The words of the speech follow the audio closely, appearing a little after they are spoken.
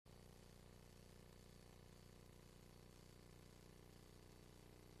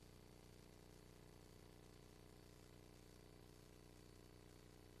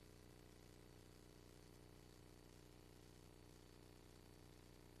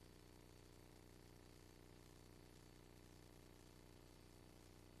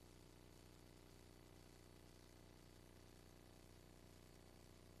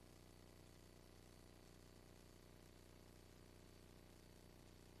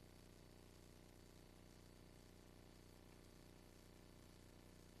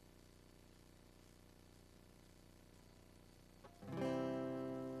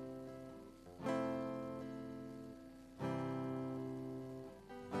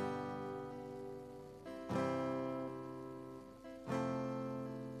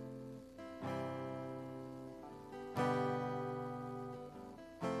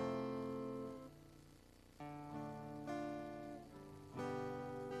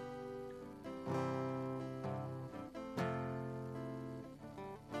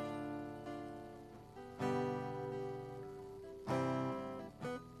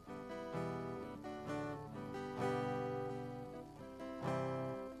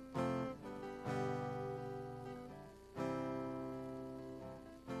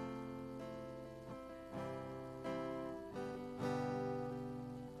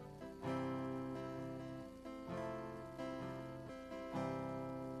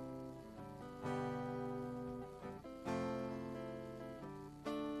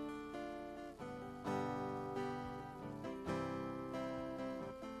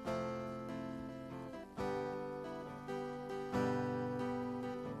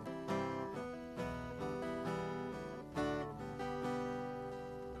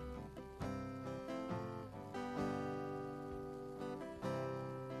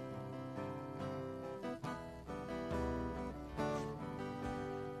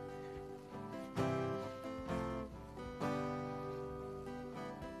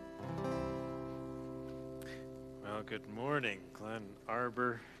Well, good morning, Glen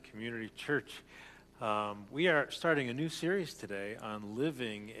Arbor Community Church. We are starting a new series today on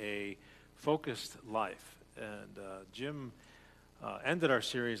living a focused life. And Jim ended our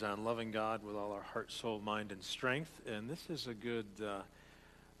series on loving God with all our heart, soul, mind, and strength. And this is a good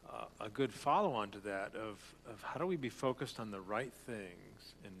follow-on to that of how do we be focused on the right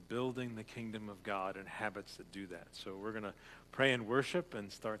things and building the kingdom of God and habits that do that. So we're going to pray and worship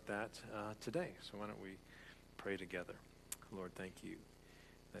and start that today. So why don't we pray together. Lord, thank you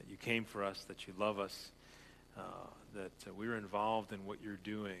that you came for us, that you love us, that we're involved in what you're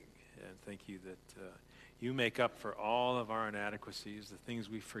doing. And thank you that you make up for all of our inadequacies, the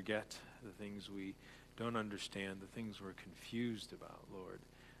things we forget, the things we don't understand, the things we're confused about, Lord,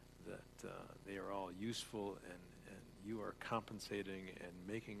 that they are all useful and you are compensating and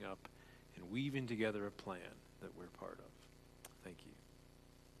making up and weaving together a plan that we're part of. Thank you.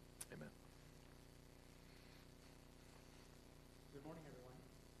 Amen. Good morning, everyone.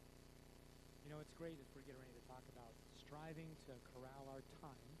 You know, it's great as we're getting ready to talk about striving to corral our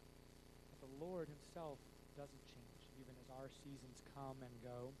time, but the Lord himself doesn't change, even as our seasons come and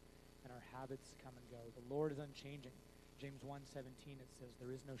go and our habits come and go. The Lord is unchanging. James 1:17, it says, there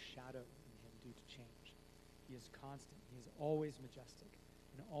is no shadow in him due to change. He is constant. He is always majestic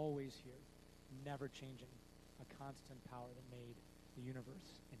and always here, never changing, a constant power that made the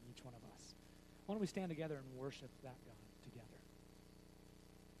universe and each one of us. Why don't we stand together and worship that God together?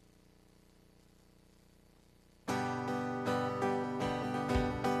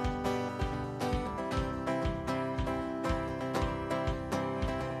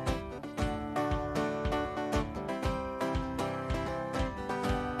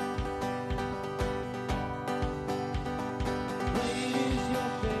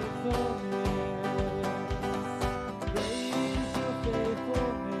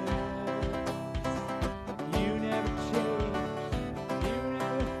 You never change.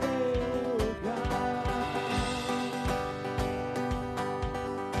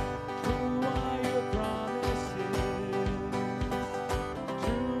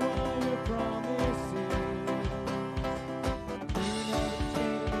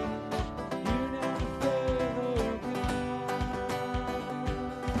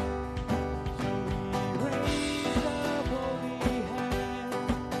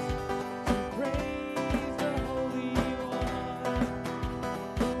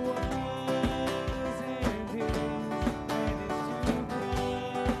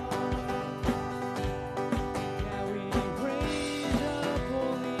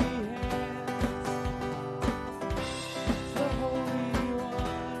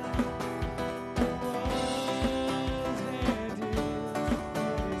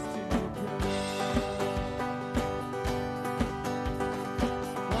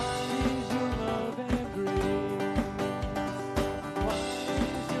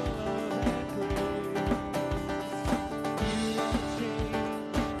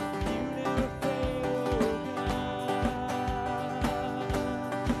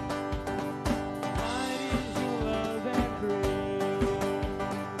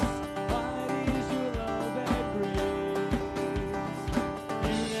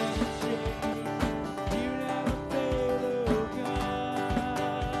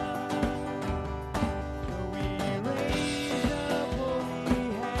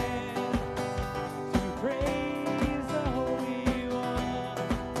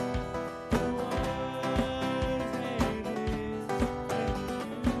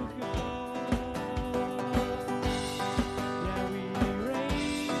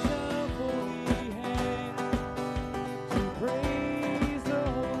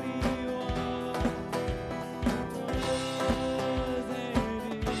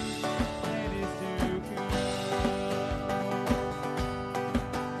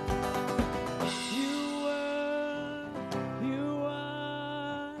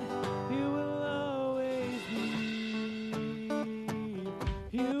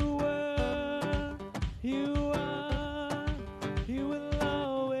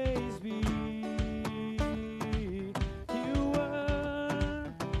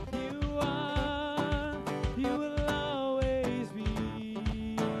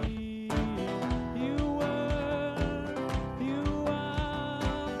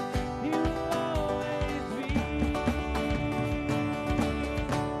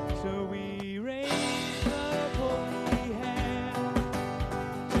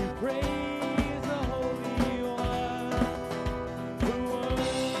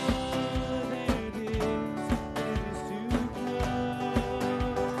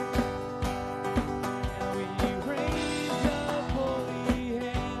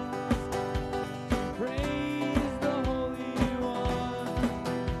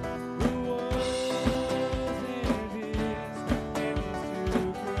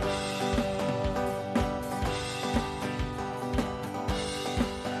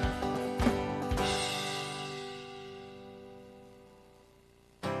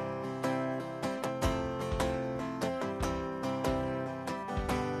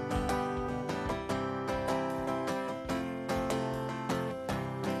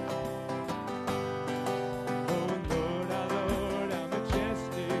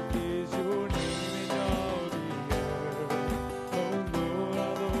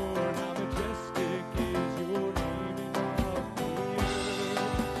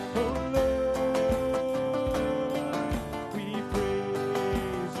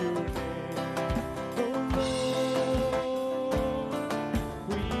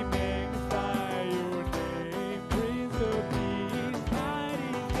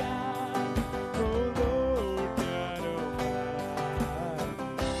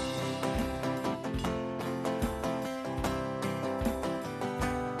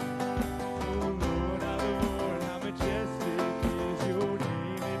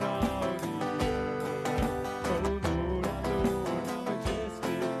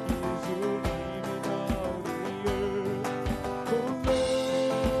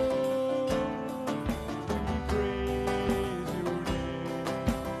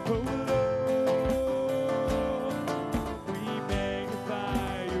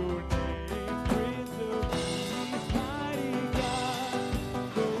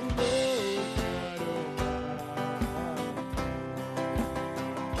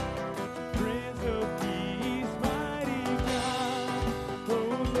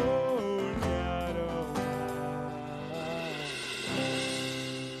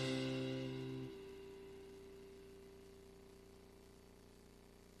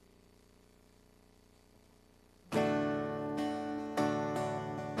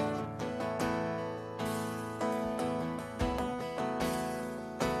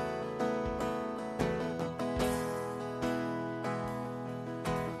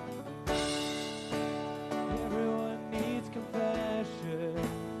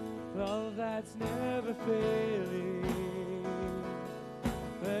 that's never failing.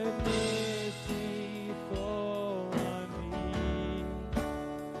 Let mercy fall on me.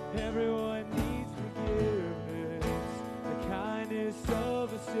 Everyone needs forgiveness, the kindness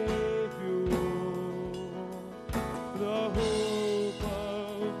of a Savior, the hope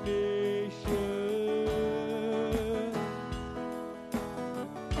of nations.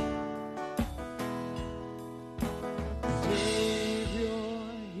 Savior,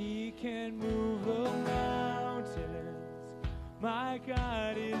 He can move the mountains. My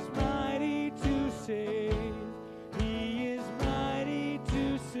God is mighty to save. He is mighty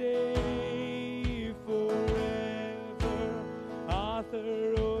to save forever.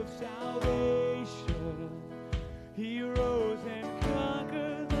 Author of salvation, He rose and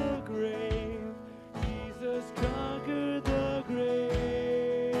conquered the grave. Jesus conquered the grave.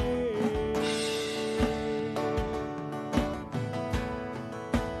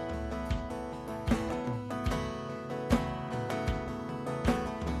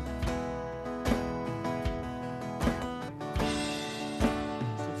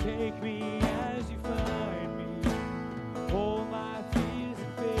 Take me as you find me, hold my fears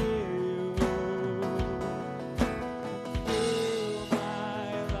and failure, fill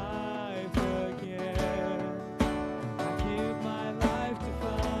my life again. I give my life to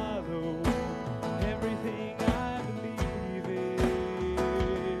follow everything I believe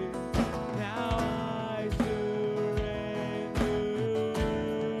in. Now I surrender.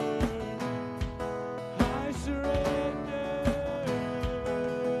 I surrender.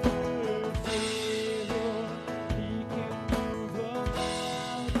 Savior, He can move the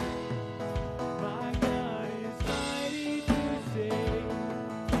mountains. My God is mighty to save.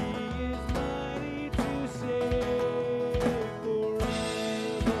 He is mighty to save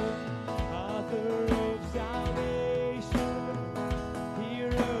forever. Author of salvation, He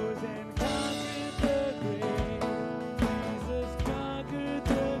rose and conquered the grave. Jesus conquered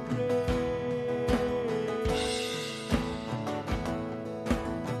the grave.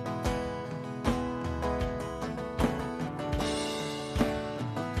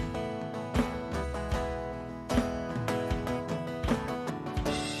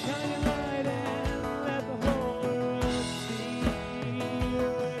 Shine your light and let the whole world see.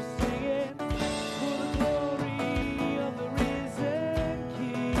 We're singing for the glory of the risen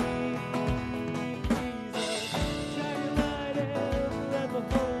King. Jesus, shine your light and let the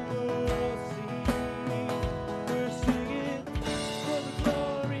whole world see. We're singing for the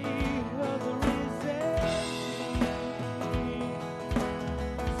glory of the risen King.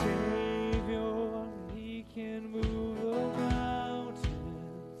 Savior, He can move the mountains.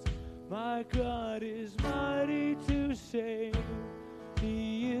 My God is mighty to save.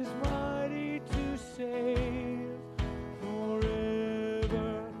 He is mighty to save forever.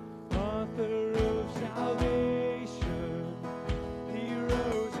 Author of salvation, He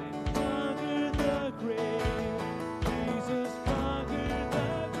rose and conquered the grave. Jesus conquered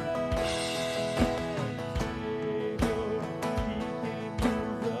the grave. Savior, He can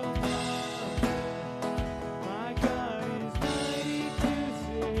move the mountains. My God is mighty to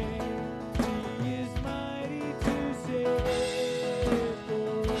save. He is mighty to save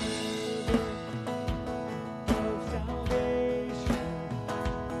forever. Of salvation,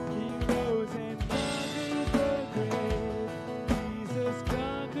 He rose and conquered the grave. Jesus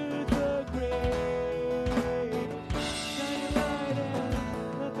conquered the grave. Shine your light and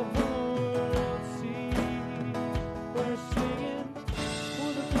let the whole world see. We're singing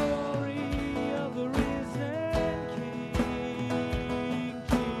for the glory of the risen King.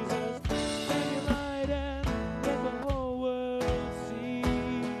 Jesus, shine your light and let the whole world see.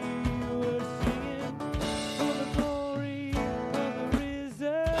 We're singing for the glory of the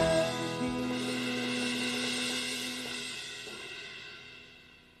risen King.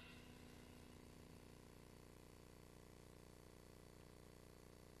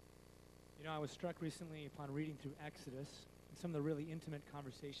 You know, I was struck recently upon reading through Exodus and some of the really intimate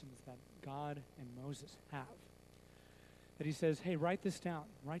conversations that God and Moses have. That He says, hey, write this down.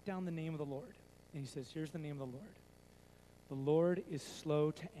 Write down the name of the Lord. And He says, here's the name of the Lord. The Lord is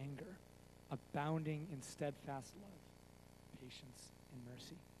slow to anger, abounding in steadfast love, patience, and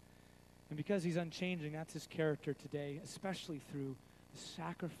mercy. And because He's unchanging, that's His character today, especially through the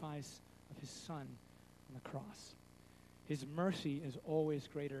sacrifice of His Son on the cross. His mercy is always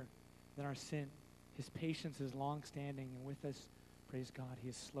greater than our sin. His patience is long-standing, and with us, praise God, He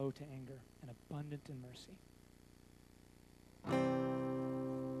is slow to anger and abundant in mercy.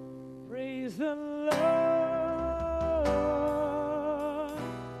 Praise the Lord.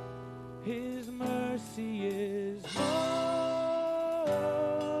 His mercy is more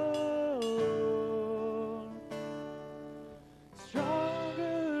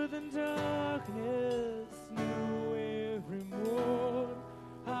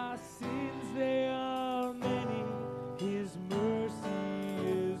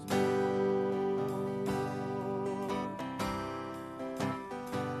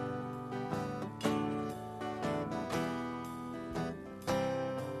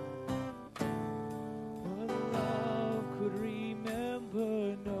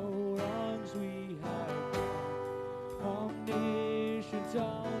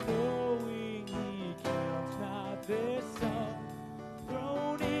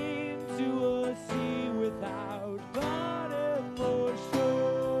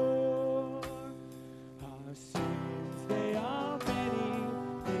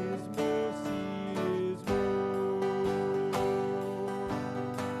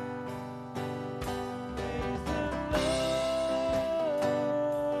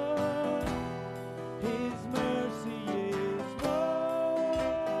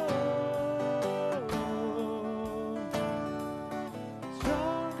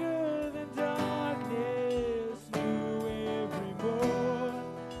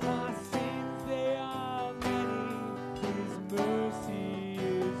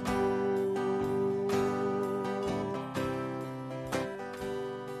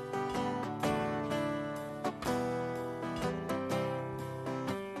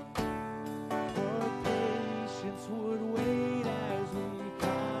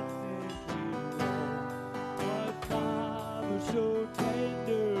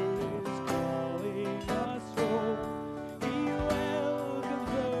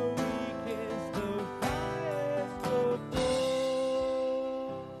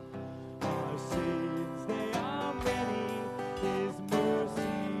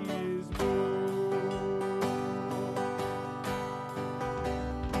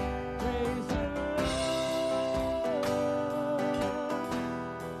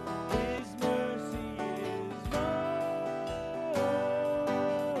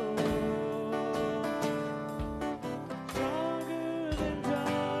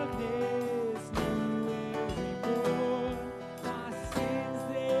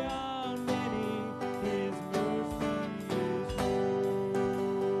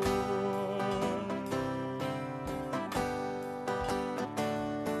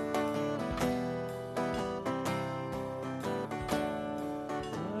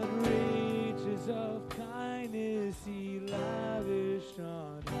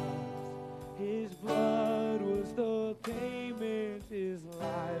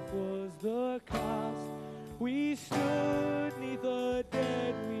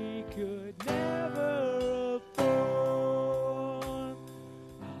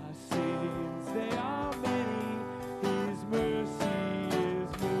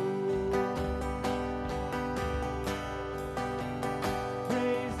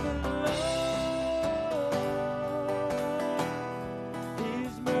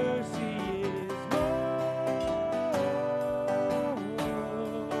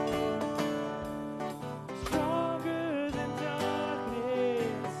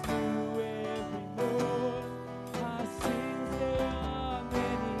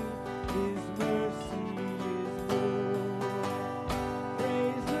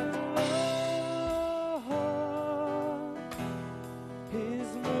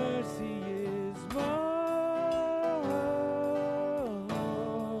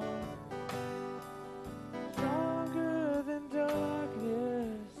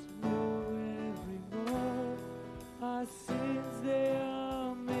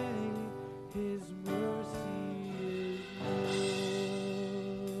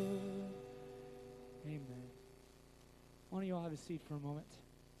seat for a moment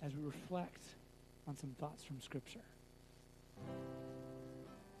as we reflect on some thoughts from Scripture.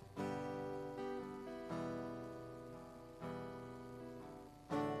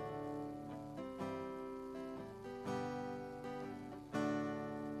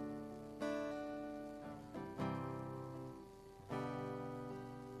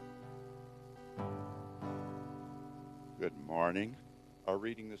 Good morning. Our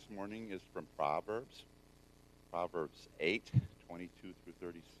reading this morning is from Proverbs 8, 22 through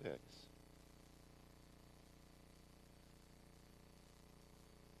 36.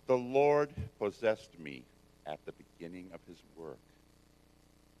 The Lord possessed me at the beginning of his work,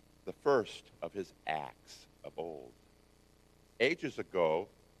 the first of his acts of old. Ages ago,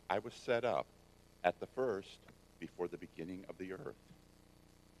 I was set up at the first before the beginning of the earth.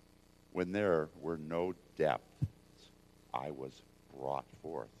 When there were no depths, I was brought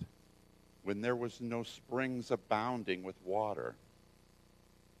forth. When there was no springs abounding with water,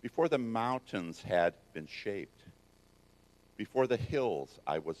 before the mountains had been shaped, before the hills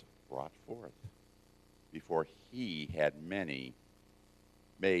I was brought forth, before he had made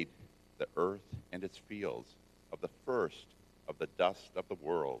the earth and its fields, of the first of the dust of the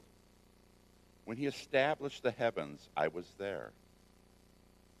world. When he established the heavens, I was there.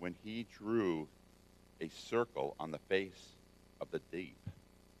 When he drew a circle on the face of the deep,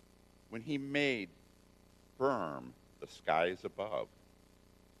 when he made firm the skies above,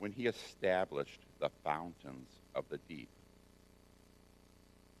 when he established the fountains of the deep,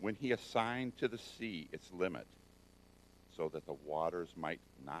 when he assigned to the sea its limit, so that the waters might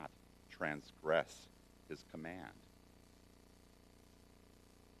not transgress his command,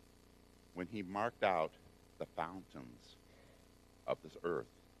 when he marked out the fountains of this earth,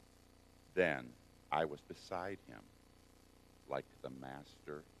 then I was beside him like the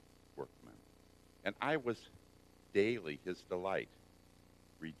master workman. And I was daily his delight,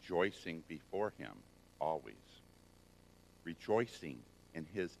 rejoicing before him always, rejoicing in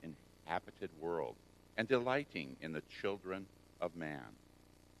his inhabited world, and delighting in the children of man.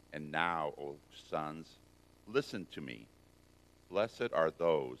 And now, O sons, listen to me. Blessed are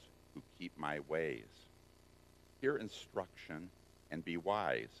those who keep my ways. Hear instruction and be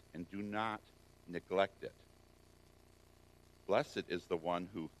wise, and do not neglect it. Blessed is the one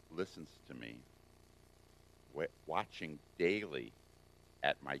who listens to me, watching daily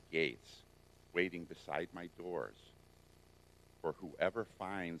at my gates, waiting beside my doors. For whoever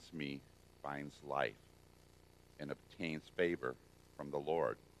finds me finds life and obtains favor from the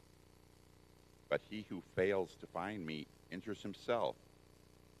Lord. But he who fails to find me injures himself.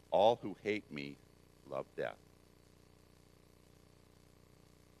 All who hate me love death.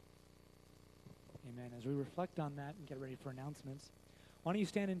 Amen. As we reflect on that and get ready for announcements, why don't you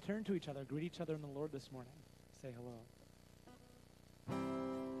stand and turn to each other, greet each other in the Lord this morning. Say hello.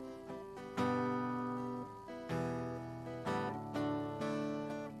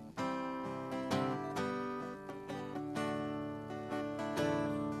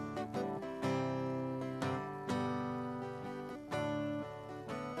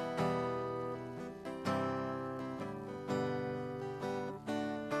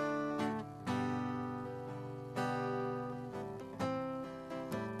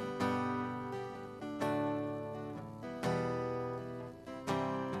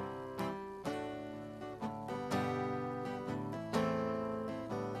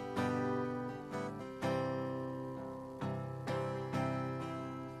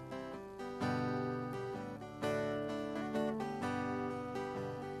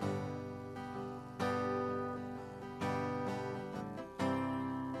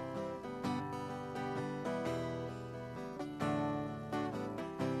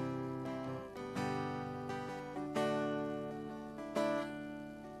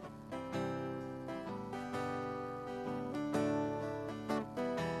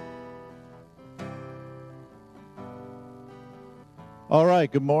 All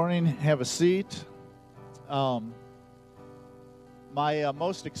right, good morning. Have a seat. My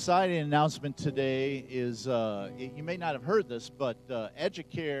most exciting announcement today is, you may not have heard this, but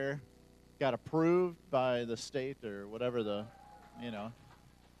Educare got approved by the state or whatever the,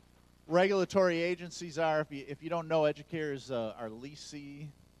 regulatory agencies are. If you don't know, Educare is our leasee.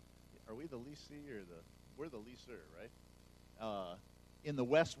 Are we the leasee or we're the leaser, right? In the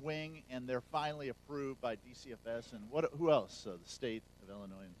West Wing, and they're finally approved by DCFS and who else? The state of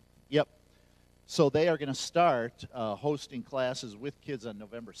Illinois. Yep. So they are going to start hosting classes with kids on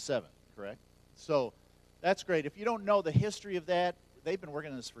November 7th, correct? So that's great. If you don't know the history of that, they've been working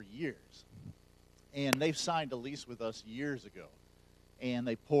on this for years. And they've signed a lease with us years ago. And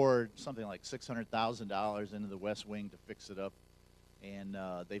they poured something like $600,000 into the West Wing to fix it up. and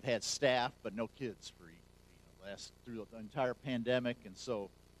they've had staff but no kids for through the entire pandemic, and so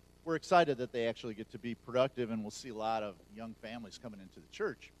we're excited that they actually get to be productive, and we'll see a lot of young families coming into the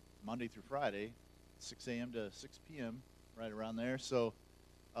church Monday through Friday, 6 a.m. to 6 p.m., right around there. So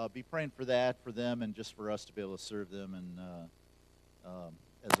be praying for that, for them, and just for us to be able to serve them and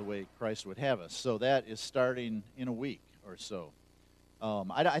as the way Christ would have us. So that is starting in a week or so.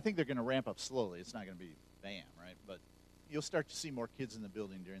 I think they're going to ramp up slowly. It's not going to be bam, right? But you'll start to see more kids in the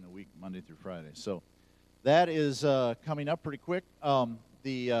building during the week, Monday through Friday. So that is coming up pretty quick.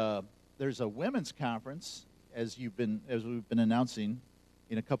 There's a women's conference, as we've been announcing,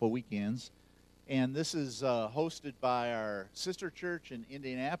 in a couple weekends, and this is hosted by our sister church in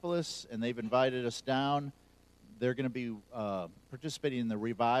Indianapolis, and they've invited us down. They're going to be participating in the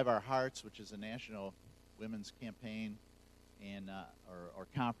Revive Our Hearts, which is a national women's campaign and or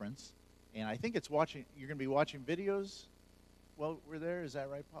conference, and I think you're going to be watching videos. Well, we're there. Is that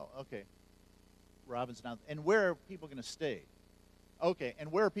right, Paul? Okay. Robin's down. And where are people going to stay? Okay,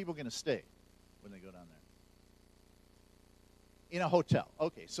 and where are people going to stay when they go down there? In a hotel.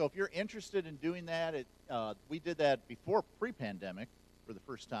 Okay, so if you're interested in doing that, we did that before pre-pandemic for the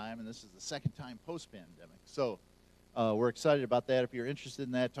first time, and this is the second time post-pandemic. So we're excited about that. If you're interested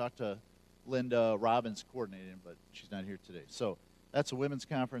in that, talk to Linda. Robin's coordinating, but she's not here today. So that's a women's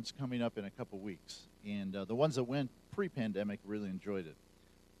conference coming up in a couple weeks. And the ones that went pre-pandemic really enjoyed it.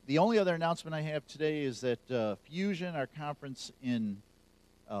 The only other announcement I have today is that Fusion, our conference in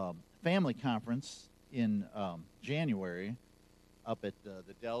family conference in January up at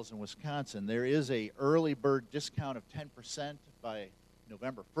the Dells in Wisconsin, there is a early bird discount of 10% by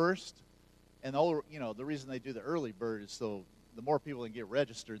November 1st. And the reason they do the early bird is so the more people can get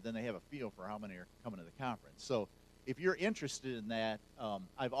registered, then they have a feel for how many are coming to the conference. So if you're interested in that,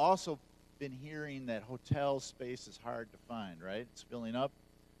 I've also been hearing that hotel space is hard to find, right? It's filling up.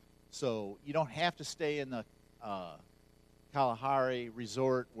 So you don't have to stay in the Kalahari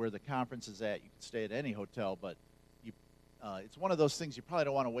Resort where the conference is at. You can stay at any hotel, but it's one of those things you probably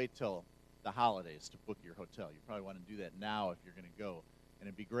don't want to wait till the holidays to book your hotel. You probably want to do that now if you're going to go. And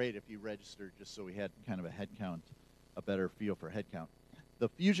it'd be great if you registered just so we had kind of a head count, a better feel for head count. The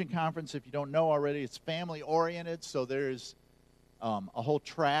Fusion Conference, if you don't know already, it's family-oriented, so there's a whole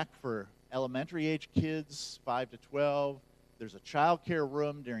track for elementary-age kids, 5 to 12. There's a child care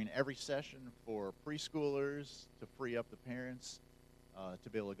room during every session for preschoolers to free up the parents to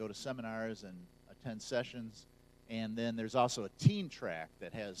be able to go to seminars and attend sessions. And then there's also a teen track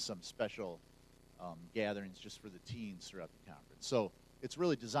that has some special gatherings just for the teens throughout the conference. So it's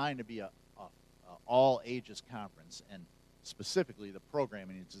really designed to be a all-ages conference, and specifically the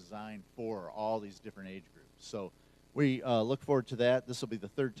programming is designed for all these different age groups. So we look forward to that. This will be the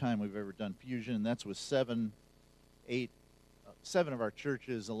third time we've ever done Fusion, and that's with seven of our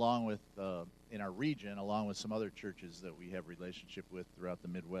churches, along with in our region, along with some other churches that we have relationship with throughout the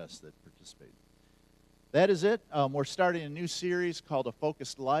Midwest that participate. That is it. We're starting a new series called A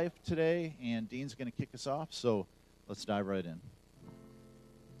Focused Life today, and Dean's going to kick us off, so let's dive right in.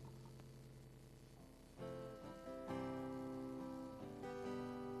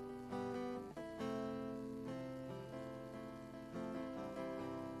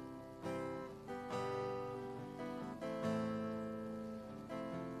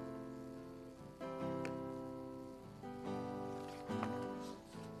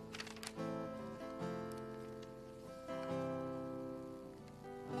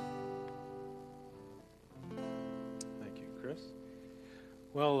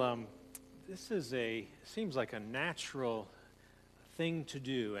 Well, this seems like a natural thing to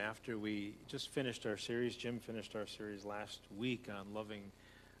do after we just finished our series. Jim finished our series last week on loving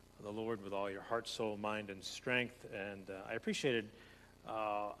the Lord with all your heart, soul, mind, and strength. And I appreciated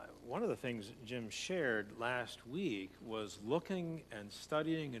one of the things Jim shared last week was looking and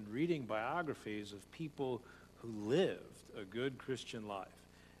studying and reading biographies of people who lived a good Christian life,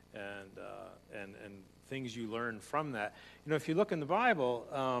 and things you learn from that. You know, if you look in the Bible,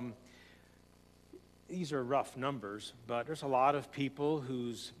 these are rough numbers, but there's a lot of people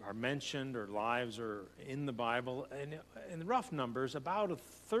whose are mentioned or lives are in the Bible, and in the rough numbers, about a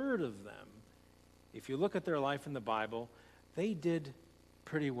third of them, if you look at their life in the Bible, they did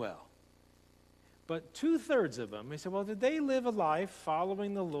pretty well. But 2/3 of them, he said, well, did they live a life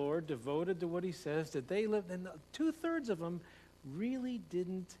following the Lord, devoted to what he says? Did they live? And 2/3 of them really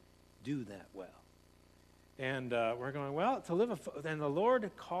didn't do that well. And we're going, well, to live and the Lord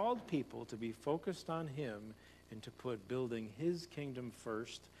called people to be focused on him and to put building his kingdom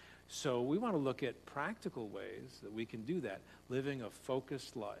first. So we want to look at practical ways that we can do that, living a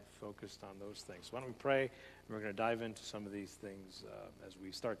focused life, focused on those things. So why don't we pray, and we're going to dive into some of these things as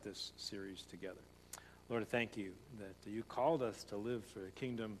we start this series together. Lord, I thank you that you called us to live for a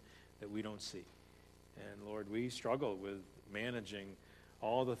kingdom that we don't see. And Lord, we struggle with managing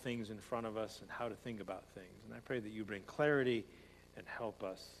all the things in front of us and how to think about things. And I pray that you bring clarity and help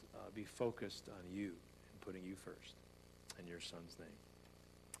us be focused on you and putting you first. In your Son's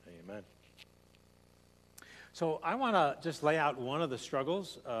name, amen. So I want to just lay out one of the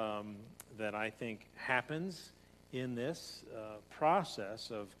struggles that I think happens in this process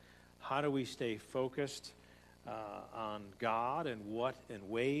of how do we stay focused on God and what and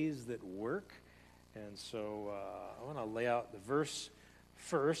ways that work. And so I want to lay out the verse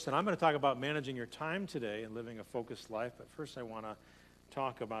first, and I'm going to talk about managing your time today and living a focused life. But first I want to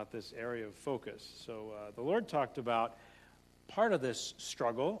talk about this area of focus. So the Lord talked about part of this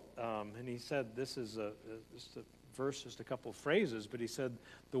struggle, and he said this is just a verse, just a couple of phrases, but he said,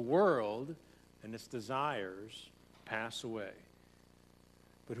 the world and its desires pass away,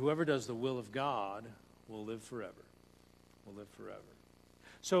 but whoever does the will of God will live forever, will live forever.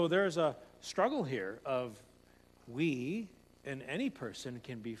 So there's a struggle here of we and any person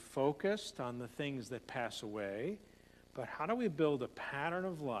can be focused on the things that pass away, but how do we build a pattern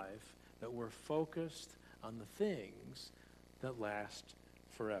of life that we're focused on the things that last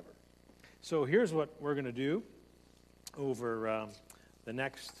forever? So here's what we're going to do over the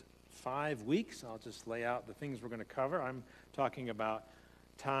next 5 weeks. I'll just lay out the things we're going to cover. I'm talking about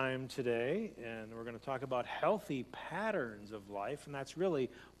time today, and we're going to talk about healthy patterns of life, and that's really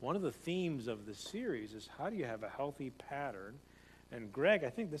one of the themes of the series is how do you have a healthy pattern? And Greg,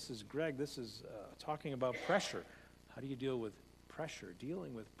 I think this is talking about pressure. How do you deal with pressure?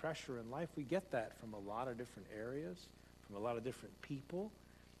 Dealing with pressure in life, we get that from a lot of different areas, from a lot of different people.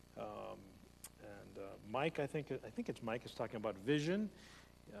 Mike, I think it's Mike is talking about vision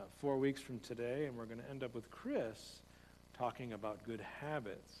 4 weeks from today, and we're going to end up with Chris talking about good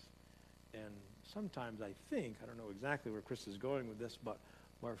habits. And sometimes I don't know exactly where Chris is going with this, but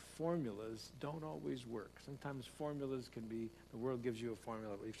where formulas don't always work. Sometimes formulas can be, the world gives you a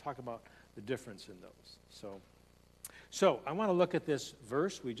formula, but we've talked about the difference in those. So I want to look at this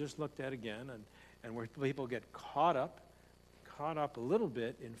verse we just looked at again, and where people get caught up a little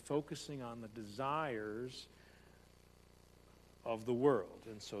bit in focusing on the desires of the world.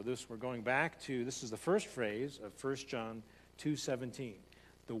 And so we're going back to, this is the first phrase of 1 John 2:17.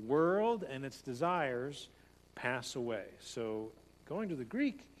 The world and its desires pass away. So going to the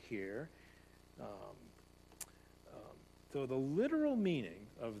Greek here, though the literal meaning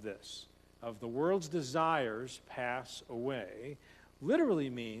of this, of the world's desires pass away, literally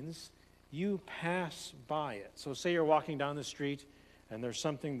means you pass by it. So say you're walking down the street and there's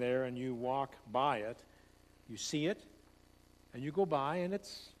something there and you walk by it, you see it, and you go by and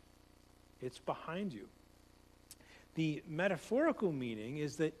it's behind you. The metaphorical meaning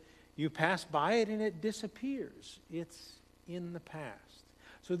is that you pass by it and it disappears. It's in the past.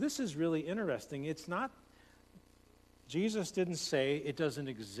 So this is really interesting. It's not, Jesus didn't say it doesn't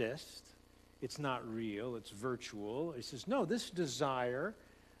exist. It's not real. It's virtual. He says, no, this desire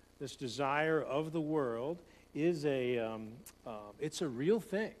of the world is it's a real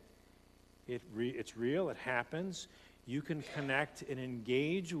thing. It's real. It happens. You can connect and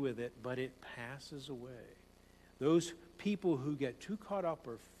engage with it, but it passes away. Those people who get too caught up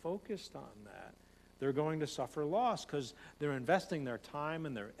or focused on that, they're going to suffer loss because they're investing their time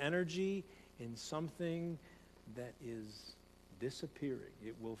and their energy in something that is disappearing.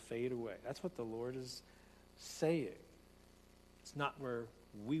 It will fade away. That's what the Lord is saying. It's not where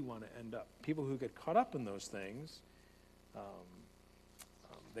we want to end up. People who get caught up in those things,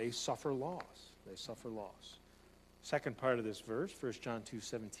 they suffer loss. They suffer loss. Second part of this verse, 1 John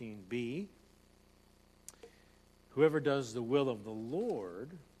 2:17b, whoever does the will of the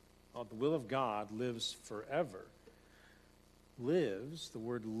Lord, or the will of God, lives forever. Lives, the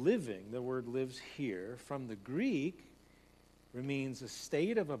word living, the word lives here, from the Greek, means a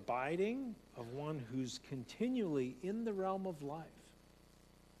state of abiding of one who's continually in the realm of life.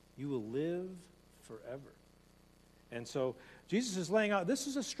 You will live forever. And so Jesus is laying out, this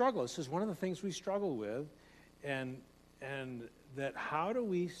is a struggle. This is one of the things we struggle with. And that how do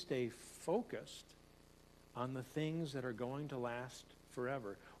we stay focused on the things that are going to last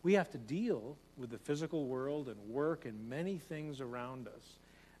forever? We have to deal with the physical world and work and many things around us.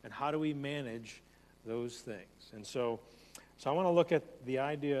 And how do we manage those things? And so I want to look at the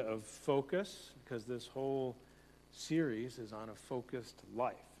idea of focus, because this whole series is on a focused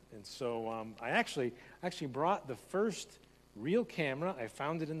life. And so I actually brought the first real camera. I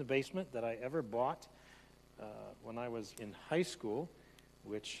found it in the basement that I ever bought when I was in high school,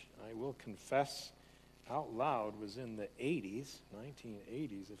 which I will confess out loud was in the 80s,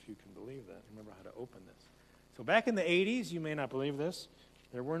 1980s, if you can believe that. I remember how to open this. So back in the 80s, you may not believe this,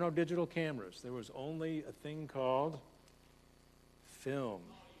 there were no digital cameras. There was only a thing called film.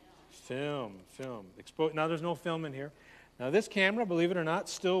 Film. Now there's no film in here. Now this camera, believe it or not,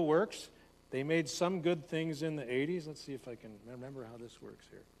 still works. They made some good things in the 80s. Let's see if I can remember how this works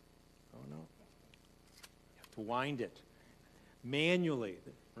here. Oh, no. You have to wind it manually,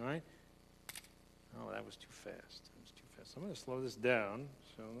 right? Oh, that was too fast. So I'm going to slow this down.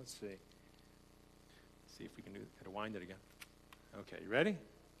 So let's see. Let's see if we can do it. Got to wind it again. Okay, you ready?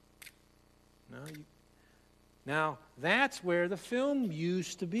 Now, that's where the film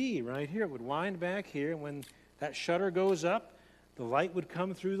used to be, right here. It would wind back here, and when that shutter goes up, the light would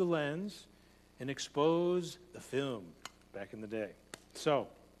come through the lens and expose the film back in the day. So,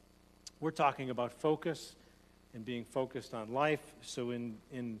 we're talking about focus and being focused on life. So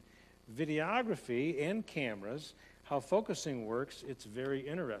in videography and cameras, how focusing works, it's very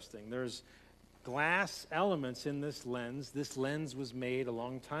interesting. There's glass elements in this lens. This lens was made a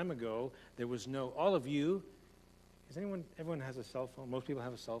long time ago. There was no, all of you, everyone has a cell phone? Most people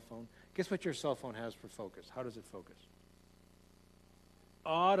have a cell phone. Guess what your cell phone has for focus? How does it focus?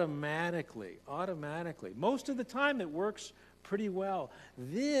 Automatically. Most of the time it works pretty well.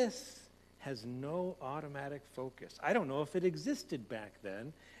 This has no automatic focus. I don't know if it existed back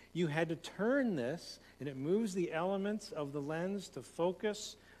then. You had to turn this, and it moves the elements of the lens to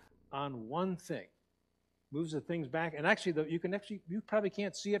focus on one thing. Moves the things back, and actually, you probably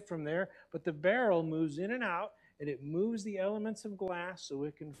can't see it from there, but the barrel moves in and out, and it moves the elements of glass so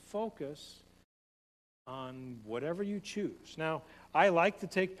it can focus on whatever you choose. Now, I like to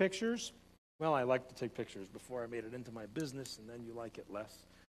take pictures. Well, I like to take pictures before I made it into my business, and then you like it less.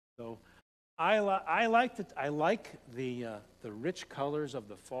 So I like the rich colors of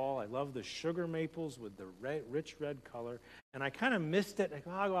the fall. I love the sugar maples with the rich red color, and I kind of missed it.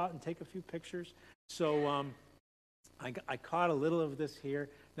 I'll go out and take a few pictures. So I caught a little of this here.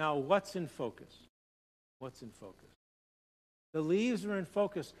 Now, what's in focus? What's in focus? The leaves are in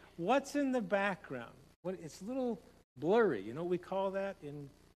focus. What's in the background? It's a little blurry. You know what we call that in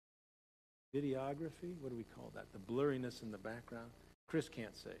videography? What do we call that? The blurriness in the background? Chris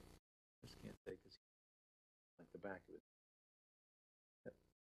can't say. Chris can't say because he like the back of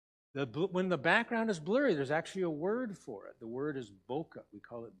it. When the background is blurry, there's actually a word for it. The word is bokeh. We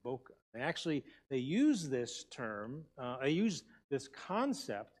call it bokeh. They use this term, they use this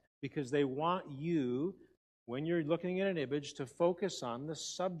concept because they want you, when you're looking at an image, to focus on the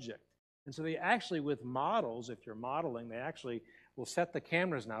subject. And so they actually, with models, if you're modeling, they actually will set the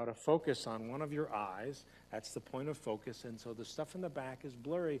cameras now to focus on one of your eyes. That's the point of focus. And so the stuff in the back is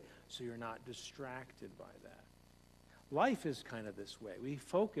blurry, so you're not distracted by that. Life is kind of this way. We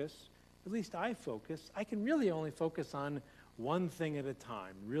focus, at least I focus. I can really only focus on one thing at a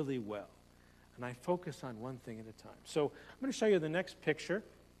time really well. And I focus on one thing at a time. So I'm going to show you the next picture.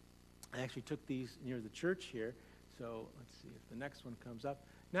 I actually took these near the church here. So let's see if the next one comes up.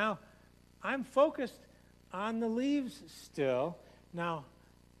 Now, I'm focused on the leaves still. Now,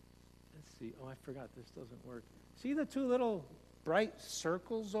 let's see. Oh, I forgot. This doesn't work. See the two little bright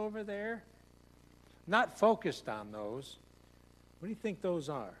circles over there? Not focused on those. What do you think those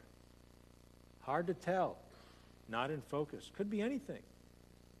are? Hard to tell. Not in focus. Could be anything.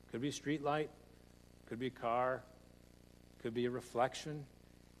 Could be a street light. Could be a car. Could be a reflection.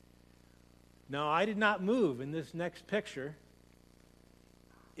 No, I did not move in this next picture.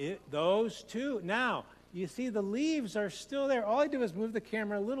 Those two. Now, you see the leaves are still there. All I do is move the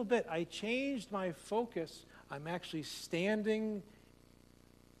camera a little bit. I changed my focus. I'm actually standing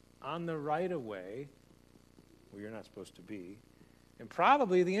on the right-of-way where you're not supposed to be. And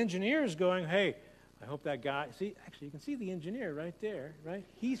probably the engineer is going, hey, I hope that guy, see, actually you can see the engineer right there, right?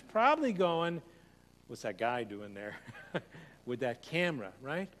 He's probably going, what's that guy doing there with that camera,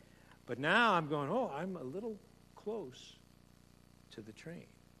 right? But now I'm going, oh, I'm a little close to the train.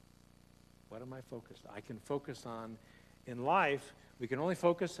 What am I focused on? I can focus on, in life, we can only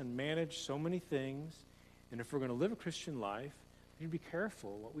focus and manage so many things. And if we're going to live a Christian life, we need to be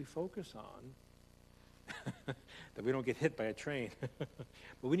careful what we focus on, that we don't get hit by a train. But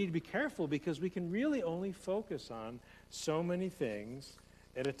we need to be careful because we can really only focus on so many things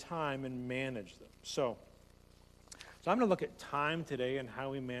at a time and manage them. So I'm going to look at time today and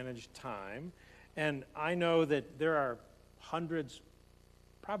how we manage time. And I know that there are hundreds,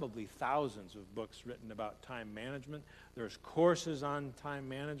 probably thousands of books written about time management. There's courses on time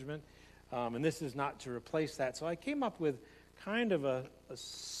management. And this is not to replace that. So I came up with kind of a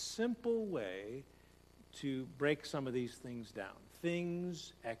simple way to break some of these things down.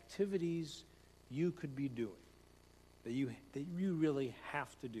 Things, activities you could be doing that you really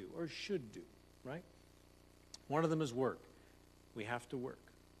have to do or should do, right? One of them is work. We have to work.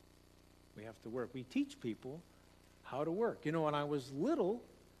 We have to work. We teach people how to work. You know, when I was little,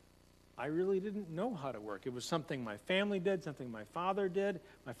 I really didn't know how to work. It was something my family did, something my father did.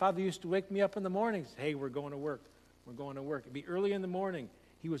 My father used to wake me up in the morning and say, hey, we're going to work. We're going to work. It'd be early in the morning.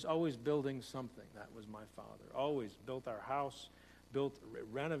 He was always building something. That was my father. Always built our house,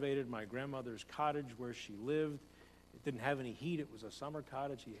 renovated my grandmother's cottage where she lived. It didn't have any heat. It was a summer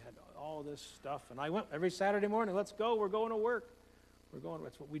cottage. He had all this stuff. And I went every Saturday morning, let's go. We're going to work.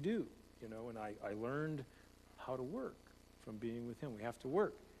 That's what we do, you know. And I learned how to work from being with him. We have to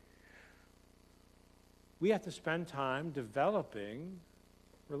work. We have to spend time developing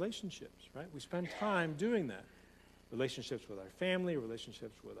relationships, right? We spend time doing that. Relationships with our family,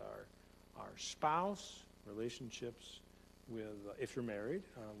 relationships with our spouse, relationships with, if you're married,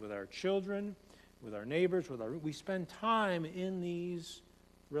 with our children, with our neighbors, we spend time in these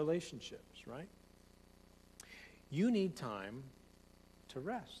relationships, right? You need time to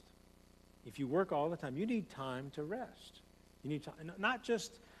rest. If you work all the time, you need time to rest. You need time, not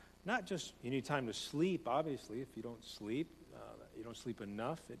just you need time to sleep, obviously. If you don't sleep, you don't sleep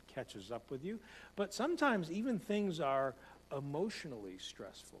enough, it catches up with you. But sometimes even things are emotionally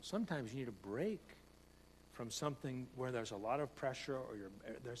stressful. Sometimes you need a break from something where there's a lot of pressure, or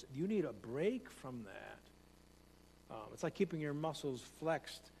you need a break from that. It's like keeping your muscles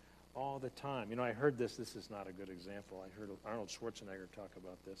flexed all the time. You know, I heard this is not a good example. I heard Arnold Schwarzenegger talk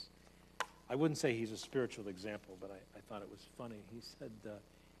about this. I wouldn't say he's a spiritual example, but I thought it was funny. He said,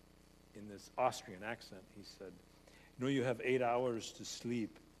 in this Austrian accent, he said, you know, you have 8 hours to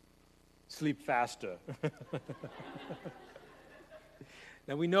sleep. Sleep faster.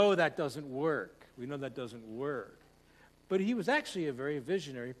 Now, we know that doesn't work. We know that doesn't work. But he was actually a very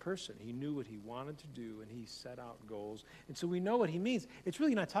visionary person. He knew what he wanted to do, and he set out goals. And so we know what he means. It's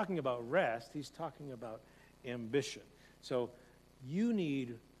really not talking about rest. He's talking about ambition. So you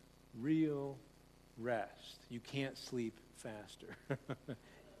need real rest. You can't sleep faster.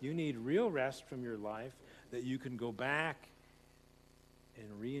 You need real rest from your life that you can go back and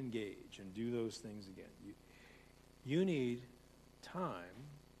re-engage and do those things again. You need time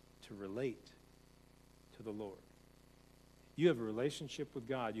to relate to the Lord. You have a relationship with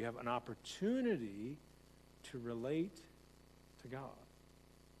God. You have an opportunity to relate to God,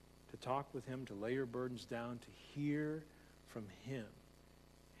 to talk with him, to lay your burdens down, to hear from him.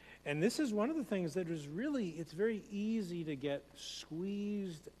 And this is one of the things that is really, it's very easy to get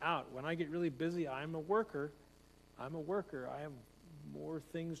squeezed out. When I get really busy, I'm a worker. I have more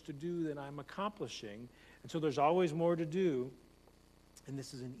things to do than I'm accomplishing. And so there's always more to do. And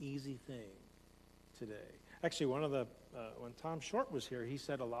this is an easy thing today. Actually, when Tom Short was here, he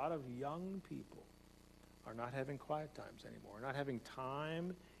said a lot of young people are not having quiet times anymore, not having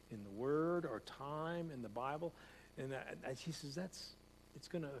time in the Word or time in the Bible. And he says it's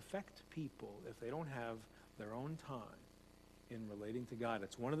going to affect people if they don't have their own time in relating to God.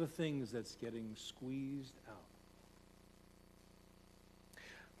 It's one of the things that's getting squeezed out.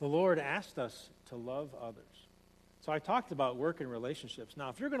 The Lord asked us to love others. So I talked about work and relationships. Now,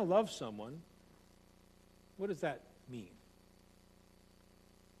 if you're going to love someone, what does that mean?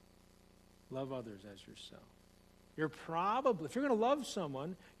 Love others as yourself. If you're going to love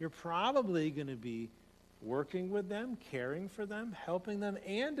someone, you're probably going to be working with them, caring for them, helping them,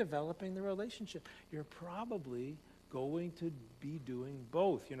 and developing the relationship. You're probably going to be doing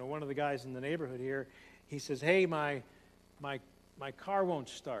both. You know, one of the guys in the neighborhood here, he says, hey, my car won't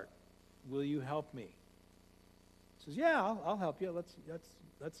start. Will you help me? He says, yeah, I'll help you.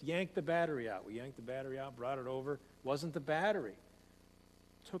 Let's yank the battery out. We yanked the battery out, brought it over. Wasn't the battery.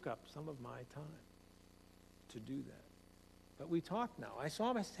 Took up some of my time to do that. But we talked now. I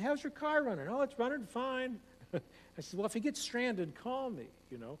saw him. I said, how's your car running? Oh, it's running fine. I said, well, if you get stranded, call me,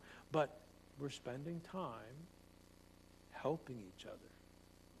 you know. But we're spending time helping each other.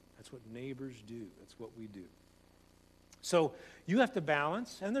 That's what neighbors do. That's what we do. So you have to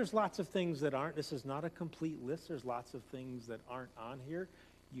balance, and there's lots of things that aren't. This is not a complete list. There's lots of things that aren't on here.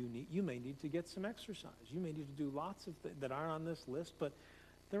 You may need to get some exercise. You may need to do lots of things that aren't on this list, but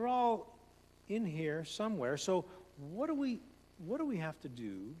they're all in here somewhere. So what do we have to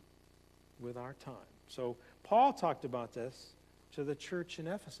do with our time? So Paul talked about this to the church in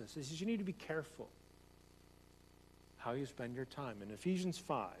Ephesus. He says you need to be careful how you spend your time. In Ephesians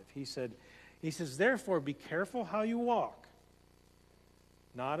 5, he says, therefore be careful how you walk,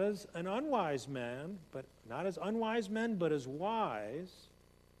 not as an unwise man, but not as unwise men, but as wise,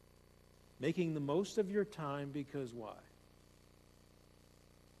 making the most of your time because why?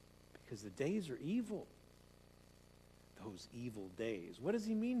 Because the days are evil. Those evil days. What does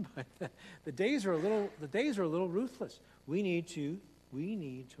he mean by that? The days are a little ruthless. We need to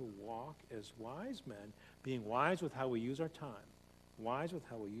walk as wise men, being wise with how we use our time. Wise with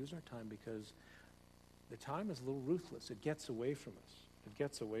how we use our time, because the time is a little ruthless. It gets away from us. It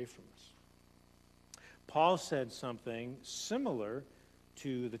gets away from us. Paul said something similar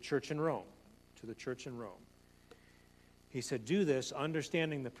to the church in Rome. He said, "Do this,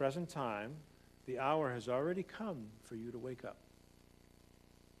 understanding the present time. The hour has already come for you to wake up."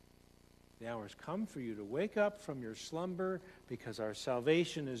 The hour has come for you to wake up from your slumber, because our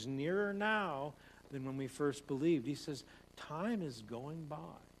salvation is nearer now than when we first believed. He says, time is going by.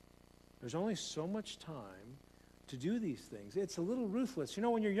 There's only so much time to do these things. It's a little ruthless. You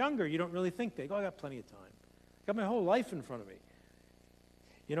know, when you're younger, you don't really think that. I got plenty of time. I got my whole life in front of me.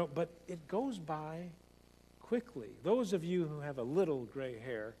 You know, but it goes by quickly. Those of you who have a little gray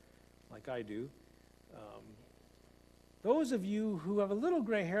hair, like I do, those of you who have a little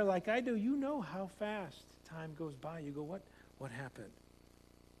gray hair like I do, you know how fast time goes by. You go, what happened?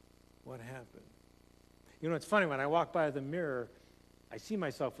 What happened? You know, it's funny, when I walk by the mirror, I see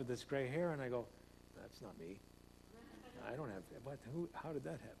myself with this gray hair, and I go, that's not me. I don't have that. How did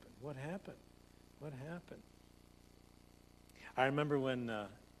that happen? What happened? What happened? I remember when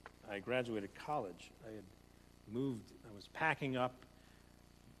I graduated college, I was packing up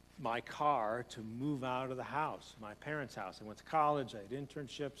my car to move out of the house, my parents' house. I went to college, I had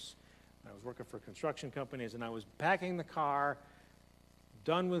internships, I was working for construction companies, and I was packing the car,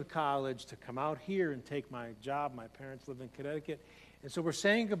 done with college, to come out here and take my job. My parents live in Connecticut. And so we're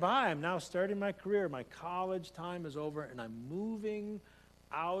saying goodbye. I'm now starting my career. My college time is over, and I'm moving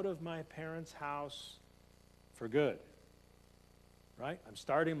out of my parents' house for good. Right? I'm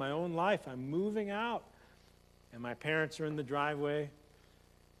starting my own life. I'm moving out. And my parents are in the driveway,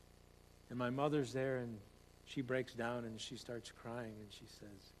 and my mother's there, and she breaks down, and she starts crying, and she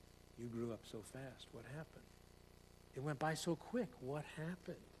says, "You grew up so fast. What happened? It went by so quick. What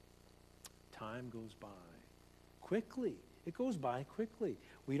happened?" Time goes by quickly. It goes by quickly.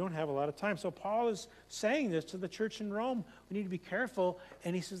 We don't have a lot of time. So Paul is saying this to the church in Rome. We need to be careful.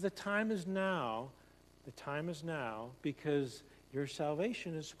 And he says, the time is now. The time is now, because your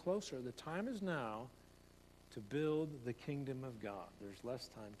salvation is closer. The time is now to build the kingdom of God. There's less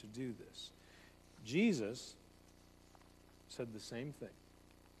time to do this. Jesus said the same thing.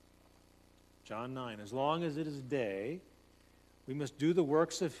 John 9, as long as it is day, we must do the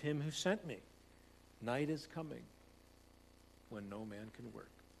works of him who sent me. Night is coming when no man can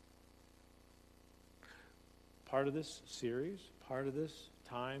work. Part of this series, part of this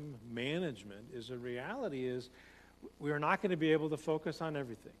time management is a reality is we are not going to be able to focus on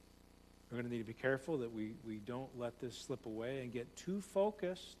everything. We're going to need to be careful that we don't let this slip away and get too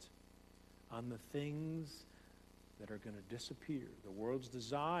focused on the things that are going to disappear. The world's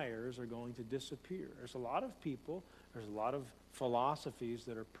desires are going to disappear. There's a lot of people, there's a lot of philosophies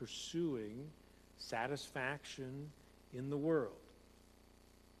that are pursuing satisfaction in the world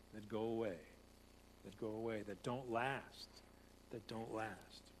that go away, that don't last.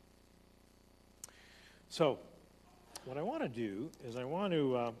 So, what I want to do is I want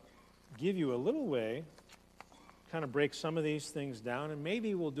to give you a little way, kind of break some of these things down, and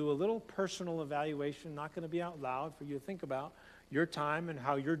maybe we'll do a little personal evaluation, not going to be out loud, for you to think about your time and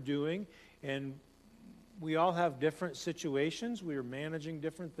how you're doing. And we all have different situations. We are managing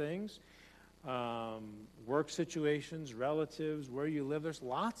different things, work situations, relatives, where you live. There's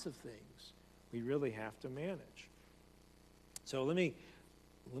lots of things we really have to manage. So let me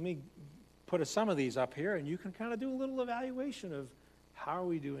put some of these up here, and you can kind of do a little evaluation of how are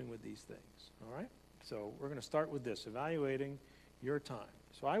we doing with these things, all right? So we're going to start with this, evaluating your time.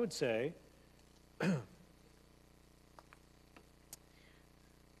 So I would say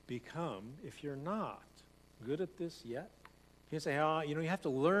become, if you're not good at this yet, you say, you have to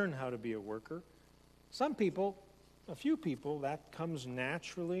learn how to be a worker. Some people, a few people, that comes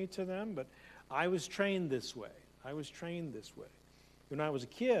naturally to them, but I was trained this way. When I was a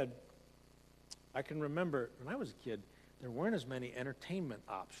kid, I can remember when I was a kid, there weren't as many entertainment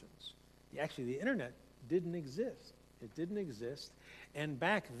options. Actually, the internet didn't exist. It didn't exist. And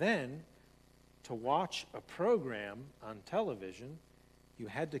back then, to watch a program on television, you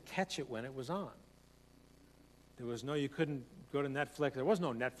had to catch it when it was on. You couldn't go to Netflix. There was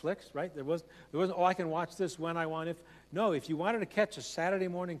no Netflix, right? There wasn't, I can watch this when I want. If you wanted to catch a Saturday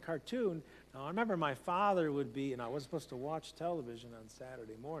morning cartoon, Now, I remember my father would be, and I wasn't supposed to watch television on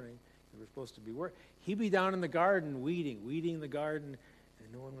Saturday morning. We were supposed to be work. He'd be down in the garden weeding the garden,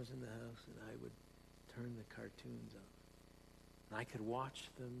 and no one was in the house, and I would turn the cartoons on. And I could watch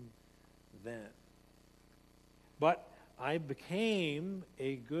them then. But I became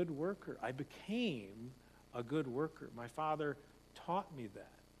a good worker. I became a good worker. My father taught me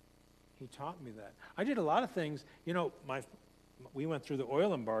that. He taught me that. I did a lot of things. You know, we went through the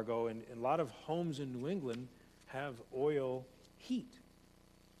oil embargo, and a lot of homes in New England have oil heat.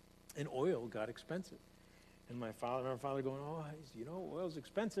 And oil got expensive. And my father going, oh, you know, oil's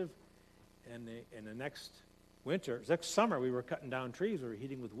expensive. And in the next summer, we were cutting down trees. We were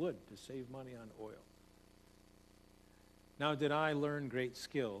heating with wood to save money on oil. Now, did I learn great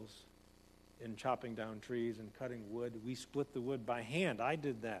skills in chopping down trees and cutting wood? We split the wood by hand. I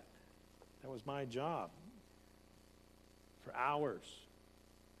did that. That was my job for hours.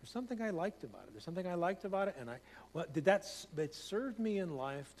 There's something I liked about it. And it served me in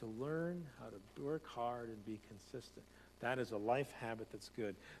life to learn how to work hard and be consistent. That is a life habit that's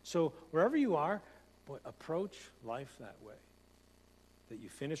good. So wherever you are, approach life that way. That you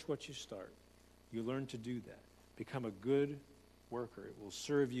finish what you start. You learn to do that. Become a good worker. It will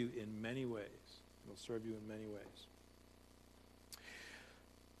serve you in many ways.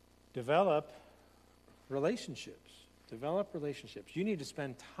 Develop relationships. You need to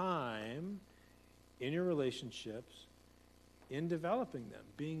spend time in your relationships in developing them,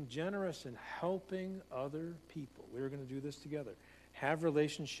 being generous and helping other people. We're going to do this together. Have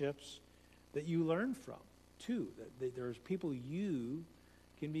relationships that you learn from, too. That there's people you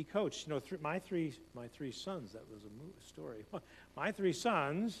can be coached. You know, my three sons, that was a story. My three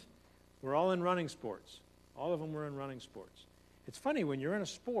sons were all in running sports. All of them were in running sports. It's funny, when you're in a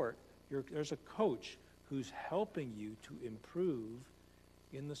sport, there's a coach who's helping you to improve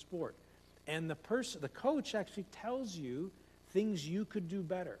in the sport. And the coach actually tells you things you could do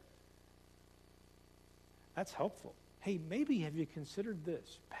better. That's helpful. Hey, maybe have you considered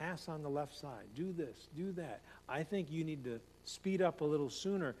this? Pass on the left side. Do this, do that. I think you need to speed up a little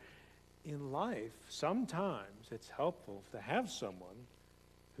sooner. In life, sometimes it's helpful to have someone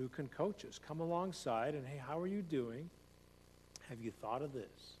who can coach us. Come alongside and, hey, how are you doing? Have you thought of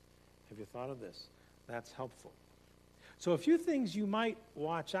this? That's helpful. So a few things you might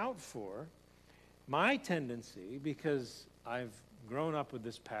watch out for. My tendency, because I've grown up with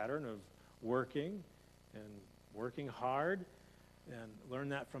this pattern of working hard and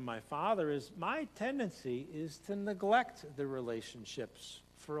learned that from my father, is my tendency is to neglect the relationships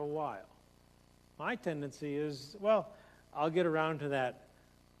for a while. My tendency is, well, I'll get around to that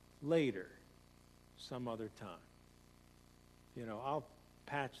later, some other time. You know, I'll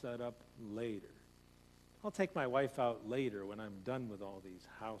patch that up later. I'll take my wife out later when I'm done with all these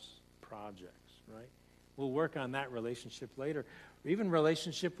house projects, right? We'll work on that relationship later. Or even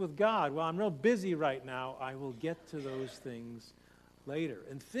relationship with God. Well, I'm real busy right now. I will get to those things later.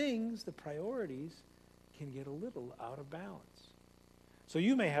 And the priorities, can get a little out of balance. So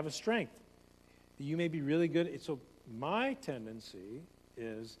you may have a strength. You may be really good. So my tendency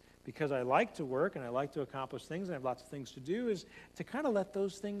is, because I like to work and I like to accomplish things and I have lots of things to do, is to kind of let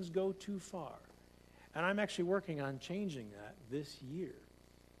those things go too far. And I'm actually working on changing that this year.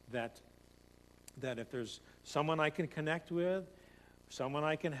 That if there's someone I can connect with, someone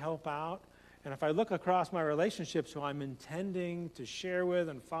I can help out, and if I look across my relationships who I'm intending to share with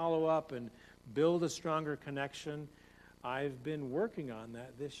and follow up and build a stronger connection, I've been working on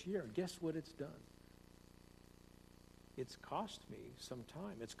that this year. Guess what it's done? It's cost me some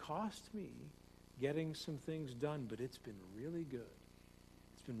time. It's cost me getting some things done, but it's been really good.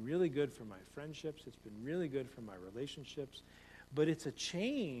 It's been really good for my friendships. It's been really good for my relationships. But it's a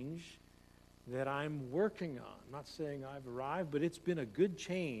change that I'm working on. I'm not saying I've arrived, but it's been a good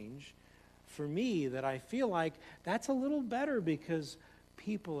change for me that I feel like that's a little better because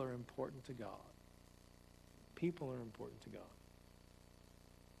people are important to God. People are important to God.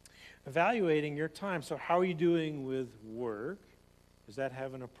 Evaluating your time. So how are you doing with work? Does that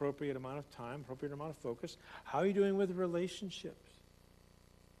have an appropriate amount of time, appropriate amount of focus? How are you doing with relationships?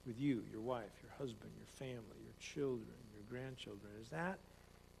 With you, your wife, your husband, your family, your children, your grandchildren. Is that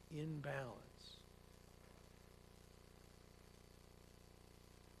in balance?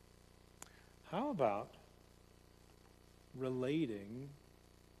 How about relating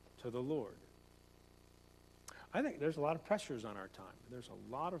to the Lord? I think there's a lot of pressures on our time. There's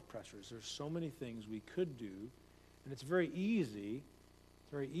a lot of pressures. There's so many things we could do, and it's very easy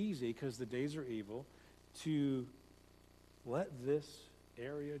because the days are evil, to let this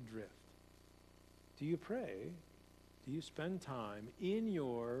area drift. Do you pray? Do you spend time in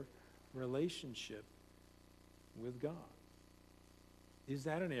your relationship with God? Is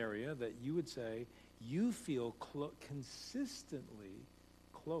that an area that you would say you feel consistently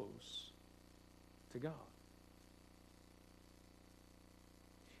close to God?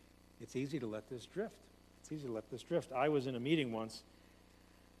 It's easy to let this drift. It's easy to let this drift. I was in a meeting once.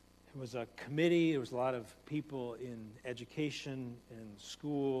 It was a committee. There was a lot of people in education and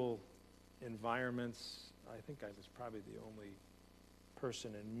school environments. I think I was probably the only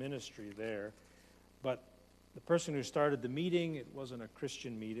person in ministry there. But the person who started the meeting, it wasn't a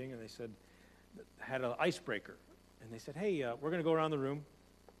Christian meeting, and they said, had an icebreaker. And they said, hey, we're going to go around the room,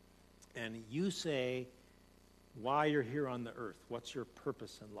 and you say why you're here on the earth. What's your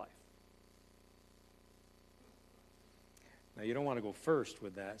purpose in life? Now, you don't want to go first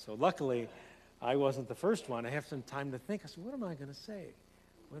with that. So luckily, I wasn't the first one. I have some time to think. I said, what am I going to say?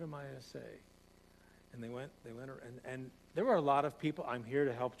 What am I going to say? And they went, and there were a lot of people. I'm here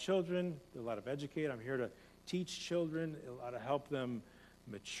to help children, a lot of educate. I'm here to teach children, a lot of help them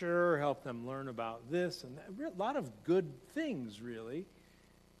mature, help them learn about this, and that, a lot of good things, really.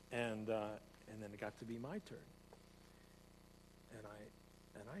 And then it got to be my turn.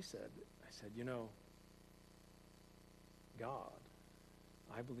 And I said, you know, God,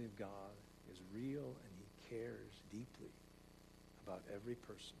 I believe God is real and he cares deeply about every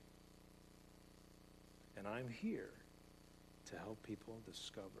person. And I'm here to help people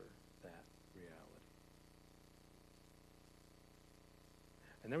discover that reality.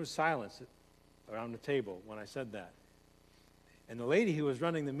 And there was silence around the table when I said that. And the lady who was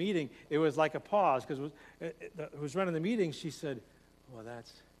running the meeting, it was like a pause, because who was running the meeting, she said, well,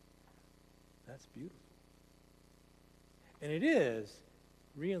 that's beautiful. And it is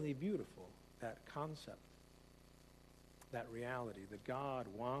really beautiful, that concept, that reality, that God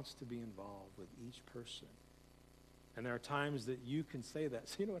wants to be involved with each person. And there are times that you can say that.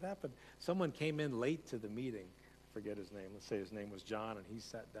 So you know what happened? Someone came in late to the meeting. I forget his name. Let's say his name was John, and he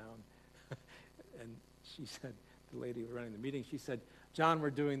sat down. And she said, the lady running the meeting, she said, John, we're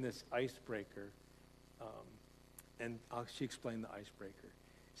doing this icebreaker. She explained the icebreaker.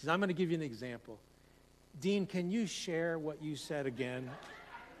 She says, I'm going to give you an example. Dean, can you share what you said again?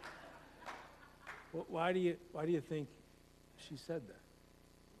 Why do you think she said that?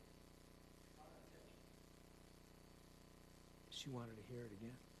 She wanted to hear it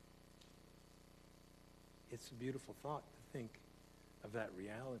again. It's a beautiful thought to think of that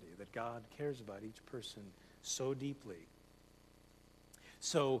reality, that God cares about each person so deeply.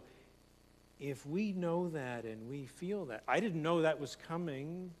 So if we know that and we feel that, I didn't know that was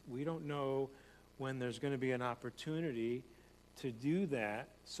coming. We don't know when there's going to be an opportunity to do that.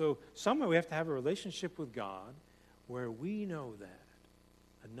 So somewhere we have to have a relationship with God where we know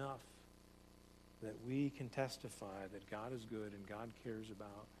that enough that we can testify that God is good and God cares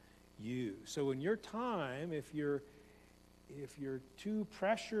about you. So in your time, if you're too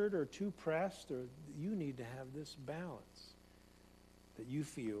pressured or too pressed, or you need to have this balance that you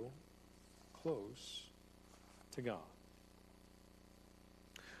feel close to God.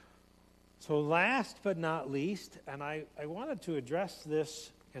 So last but not least, and I wanted to address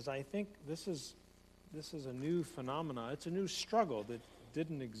this because I think this is a new phenomenon. It's a new struggle that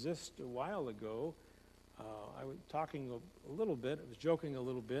didn't exist a while ago. I was talking a little bit, I was joking a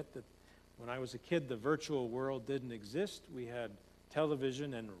little bit that when I was a kid, the virtual world didn't exist. We had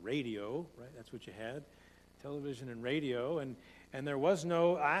television and radio, right? That's what you had, television and radio. And there was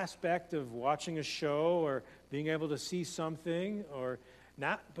no aspect of watching a show or being able to see something or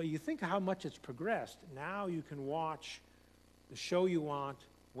not. But you think how much it's progressed. Now you can watch the show you want,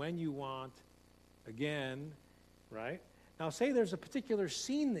 when you want, again, right? Now say there's a particular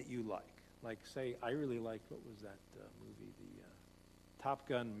scene that you like. Like say, I really liked, what was that movie, the Top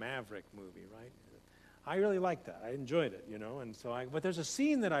Gun Maverick movie, right? I really liked that. I enjoyed it, and so but there's a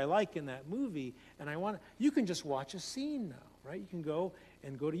scene that I like in that movie, and you can just watch a scene now, right? You can go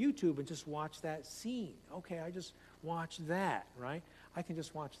to YouTube and just watch that scene. Okay, I just watched that, right? I can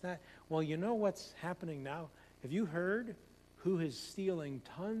just watch that. Well, you know what's happening now? Have you heard who is stealing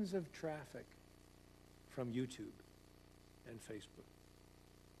tons of traffic from YouTube and Facebook?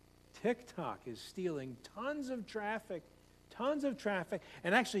 TikTok is stealing tons of traffic,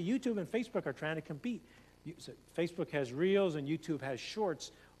 and actually YouTube and Facebook are trying to compete. Facebook has Reels and YouTube has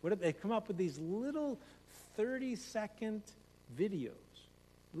Shorts. They come up with these little 30-second videos,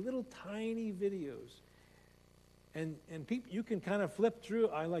 little tiny videos, and people, you can kind of flip through.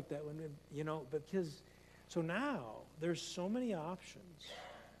 I like that one, so now there's so many options,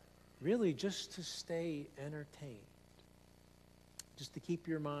 really, just to stay entertained. Just to keep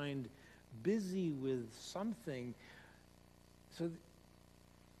your mind busy with something. So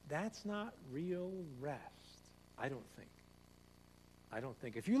that's not real rest, I don't think. I don't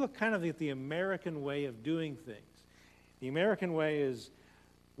think. If you look kind of at the American way of doing things, the American way is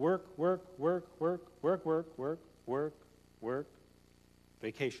work, work, work, work, work, work, work, work, work,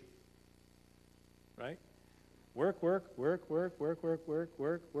 vacation. Right? Work, work, work, work, work, work, work,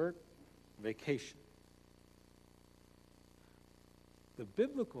 work, work, vacation. The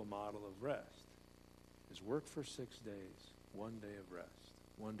biblical model of rest is work for 6 days, 1 day of rest,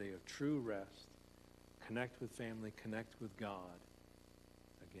 1 day of true rest, connect with family, connect with God.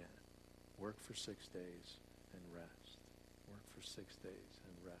 Again, work for 6 days and rest. Work for 6 days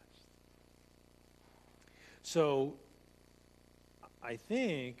and rest. So I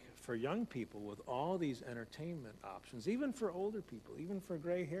think for young people with all these entertainment options, even for older people, even for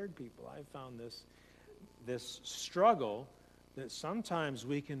gray-haired people, I've found this struggle that sometimes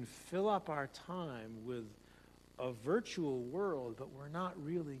we can fill up our time with a virtual world, but we're not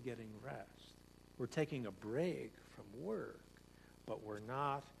really getting rest. We're taking a break from work, but we're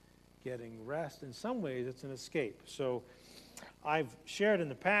not getting rest. In some ways, it's an escape. So I've shared in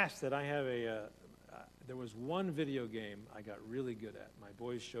the past that I have there was one video game I got really good at. My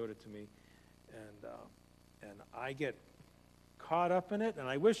boys showed it to me, and I get caught up in it, and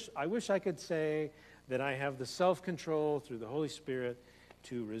I wish I could say that I have the self-control through the Holy Spirit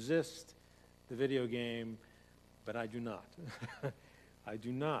to resist the video game, but I do not. I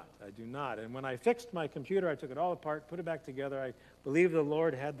do not. And when I fixed my computer, I took it all apart, put it back together. I believe the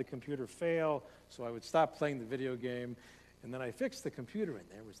Lord had the computer fail, so I would stop playing the video game. And then I fixed the computer, and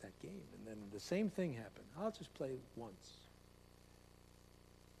there was that game. And then the same thing happened. I'll just play once.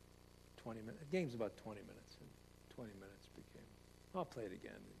 20 minutes. The game's about 20 minutes. And 20 minutes became, I'll play it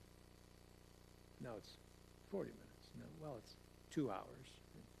again. Now it's 40 minutes. No, well, it's 2 hours.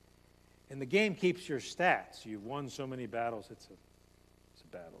 And the game keeps your stats. You've won so many battles. It's a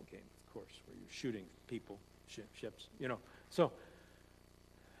battle game, of course, where you're shooting people, ships, So,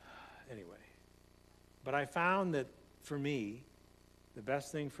 anyway. But I found that for me, the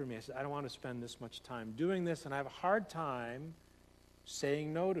best thing for me, I said, I don't want to spend this much time doing this, and I have a hard time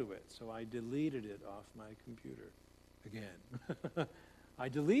saying no to it. So I deleted it off my computer again. I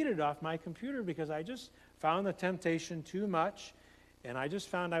deleted it off my computer because I just found the temptation too much, and I just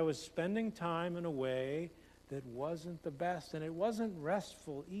found I was spending time in a way that wasn't the best, and it wasn't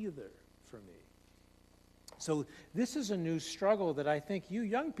restful either for me. So this is a new struggle that I think you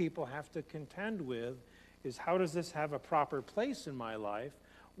young people have to contend with, is how does this have a proper place in my life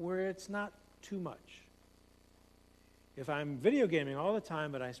where it's not too much? If I'm video gaming all the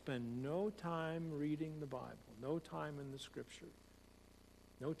time, but I spend no time reading the Bible, no time in the Scripture,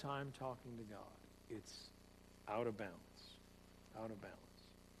 no time talking to God, it's out of bounds. Out of bounds.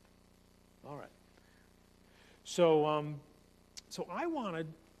 All right. So, so I wanted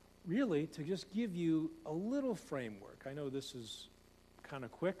really to just give you a little framework. I know this is kind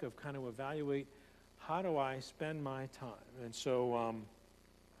of quick of kind of evaluate how do I spend my time. And so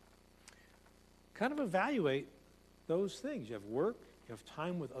kind of evaluate those things. You have work, you have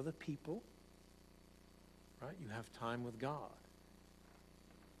time with other people, right? You have time with God.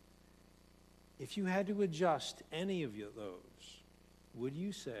 If you had to adjust any of those, would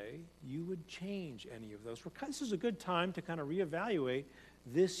you say you would change any of those? This is a good time to kind of reevaluate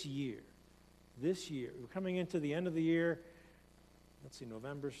this year. This year. We're coming into the end of the year. Let's see,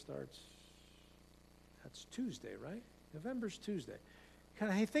 November starts. That's Tuesday, right? November's Tuesday.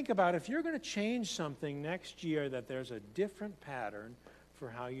 Kind of think about if you're going to change something next year, that there's a different pattern for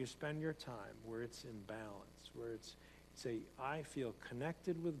how you spend your time, where it's in balance, where it's I feel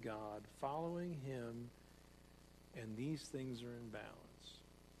connected with God, following Him, and these things are in balance.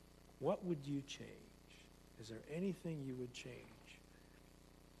 What would you change? Is there anything you would change?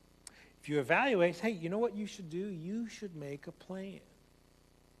 If you evaluate, hey, you know what you should do? You should make a plan.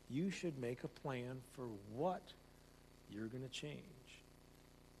 You should make a plan for what you're going to change.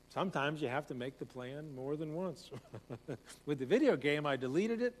 Sometimes you have to make the plan more than once. With the video game, I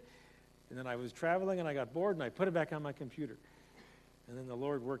deleted it, and then I was traveling, and I got bored, and I put it back on my computer. And then the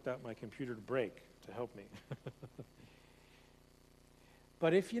Lord worked out my computer to break to help me.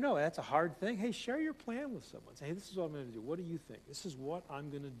 But if you know that's a hard thing, hey, share your plan with someone. Say, hey, this is what I'm going to do. What do you think? This is what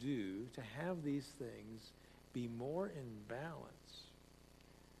I'm going to do to have these things be more in balance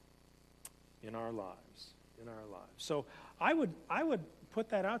in our lives. In our lives. So I would put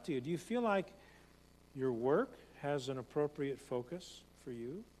that out to you. Do you feel like your work has an appropriate focus for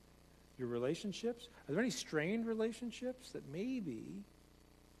you? Your relationships? Are there any strained relationships that maybe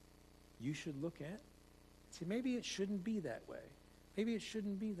you should look at? See, maybe it shouldn't be that way. Maybe it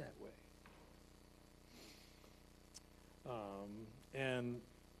shouldn't be that way. And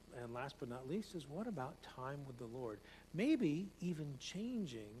and last but not least is, what about time with the Lord? Maybe even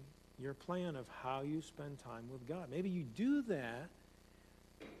changing your plan of how you spend time with God. Maybe you do that.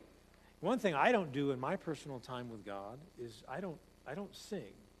 One thing I don't do in my personal time with God is I don't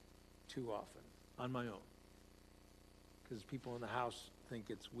sing too often on my own, because people in the house think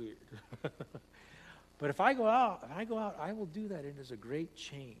it's weird. But if I go out, I will do that. It is a great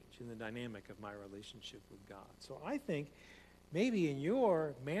change in the dynamic of my relationship with God. So I think maybe in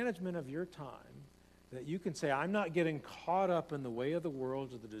your management of your time, that you can say, I'm not getting caught up in the way of the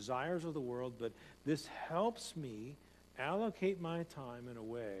world or the desires of the world, but this helps me allocate my time in a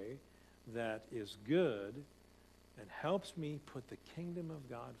way that is good and helps me put the kingdom of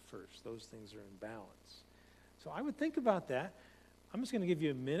God first. Those things are in balance. So I would think about that. I'm just going to give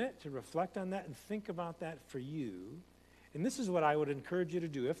you a minute to reflect on that and think about that for you. And this is what I would encourage you to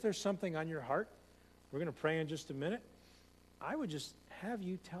do. If there's something on your heart, we're going to pray in just a minute. I would just have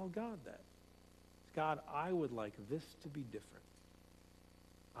you tell God that. God, I would like this to be different.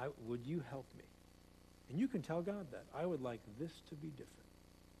 Would you help me? And you can tell God that. I would like this to be different.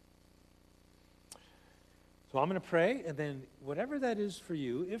 So I'm going to pray, and then whatever that is for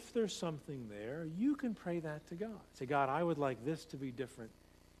you, if there's something there, you can pray that to God. Say, God, I would like this to be different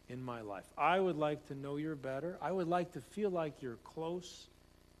in my life. I would like to know you're better. I would like to feel like you're close.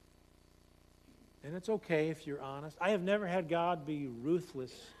 And it's okay if you're honest. I have never had God be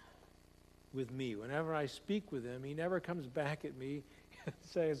ruthless with me. Whenever I speak with him, he never comes back at me and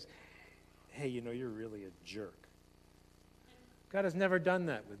says, hey, you're really a jerk. God has never done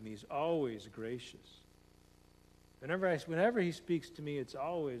that with me. He's always gracious. Whenever he speaks to me, it's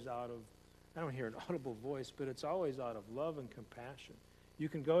always out of, I don't hear an audible voice, but it's always out of love and compassion. You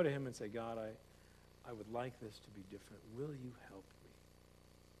can go to him and say, God, I would like this to be different. Will you help me?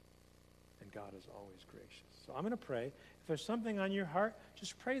 And God is always gracious. So I'm going to pray. If there's something on your heart,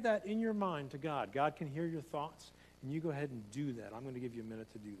 just pray that in your mind to God. God can hear your thoughts, and you go ahead and do that. I'm going to give you a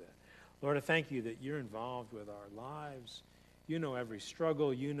minute to do that. Lord, I thank you that you're involved with our lives. You know every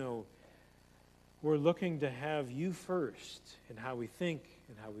struggle. You know we're looking to have you first in how we think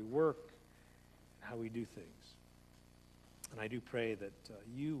and how we work and how we do things. And I do pray that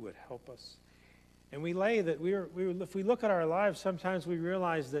you would help us. And we lay that if we look at our lives, sometimes we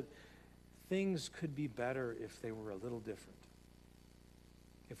realize that things could be better if they were a little different,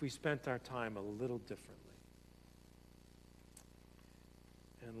 if we spent our time a little differently.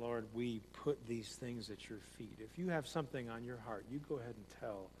 And Lord, we put these things at your feet. If you have something on your heart, you go ahead and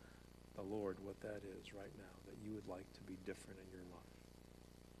tell the Lord what that is right now, that you would like to be different in your life.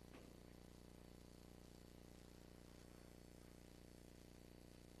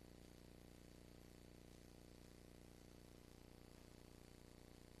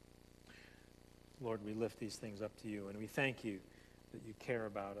 Lord, we lift these things up to you, and we thank you that you care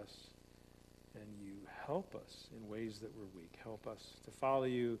about us and you help us in ways that we're weak. Help us to follow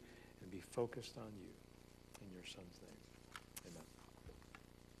you and be focused on you. In your Son's name. Amen.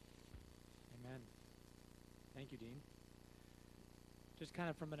 Amen. Thank you, Dean. Just kind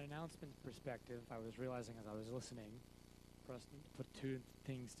of from an announcement perspective, I was realizing as I was listening for us to put two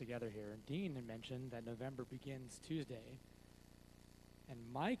things together here. Dean had mentioned that November begins Tuesday, and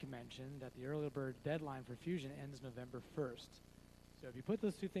Mike mentioned that the early bird deadline for Fusion ends November 1st. So if you put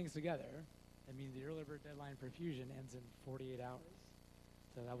those two things together, that means the early bird deadline for Fusion ends in 48 hours.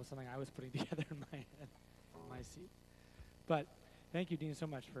 So that was something I was putting together in my head, in my seat. But thank you, Dean, so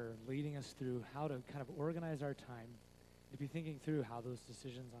much for leading us through how to kind of organize our time, to be thinking through how those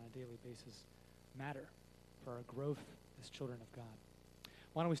decisions on a daily basis matter for our growth as children of God.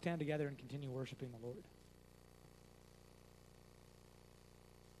 Why don't we stand together and continue worshiping the Lord?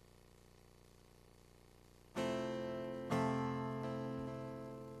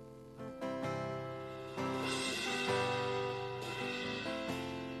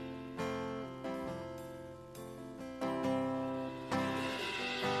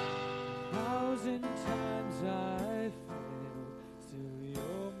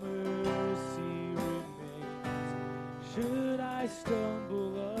 Should I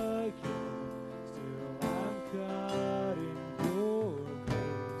stumble again, still I'm caught in your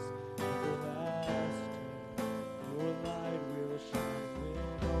grace. Everlasting, your light will shine when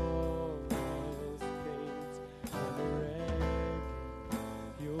all else fades. Never ending,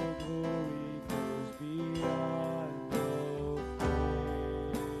 your glory goes beyond the fading.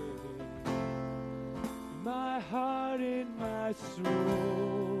 My heart and my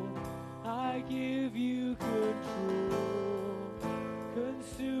soul, I give you control.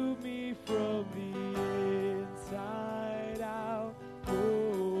 Consume me from the inside out.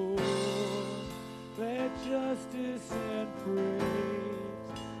 Oh, let justice and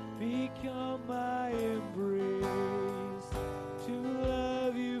praise become my embrace, to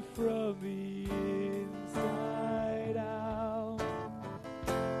love you from the inside out.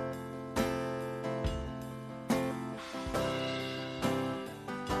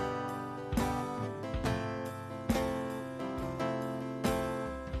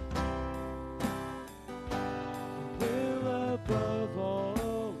 Will above all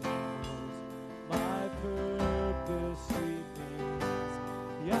else, my purpose remains,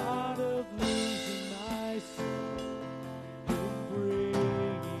 the art of losing myself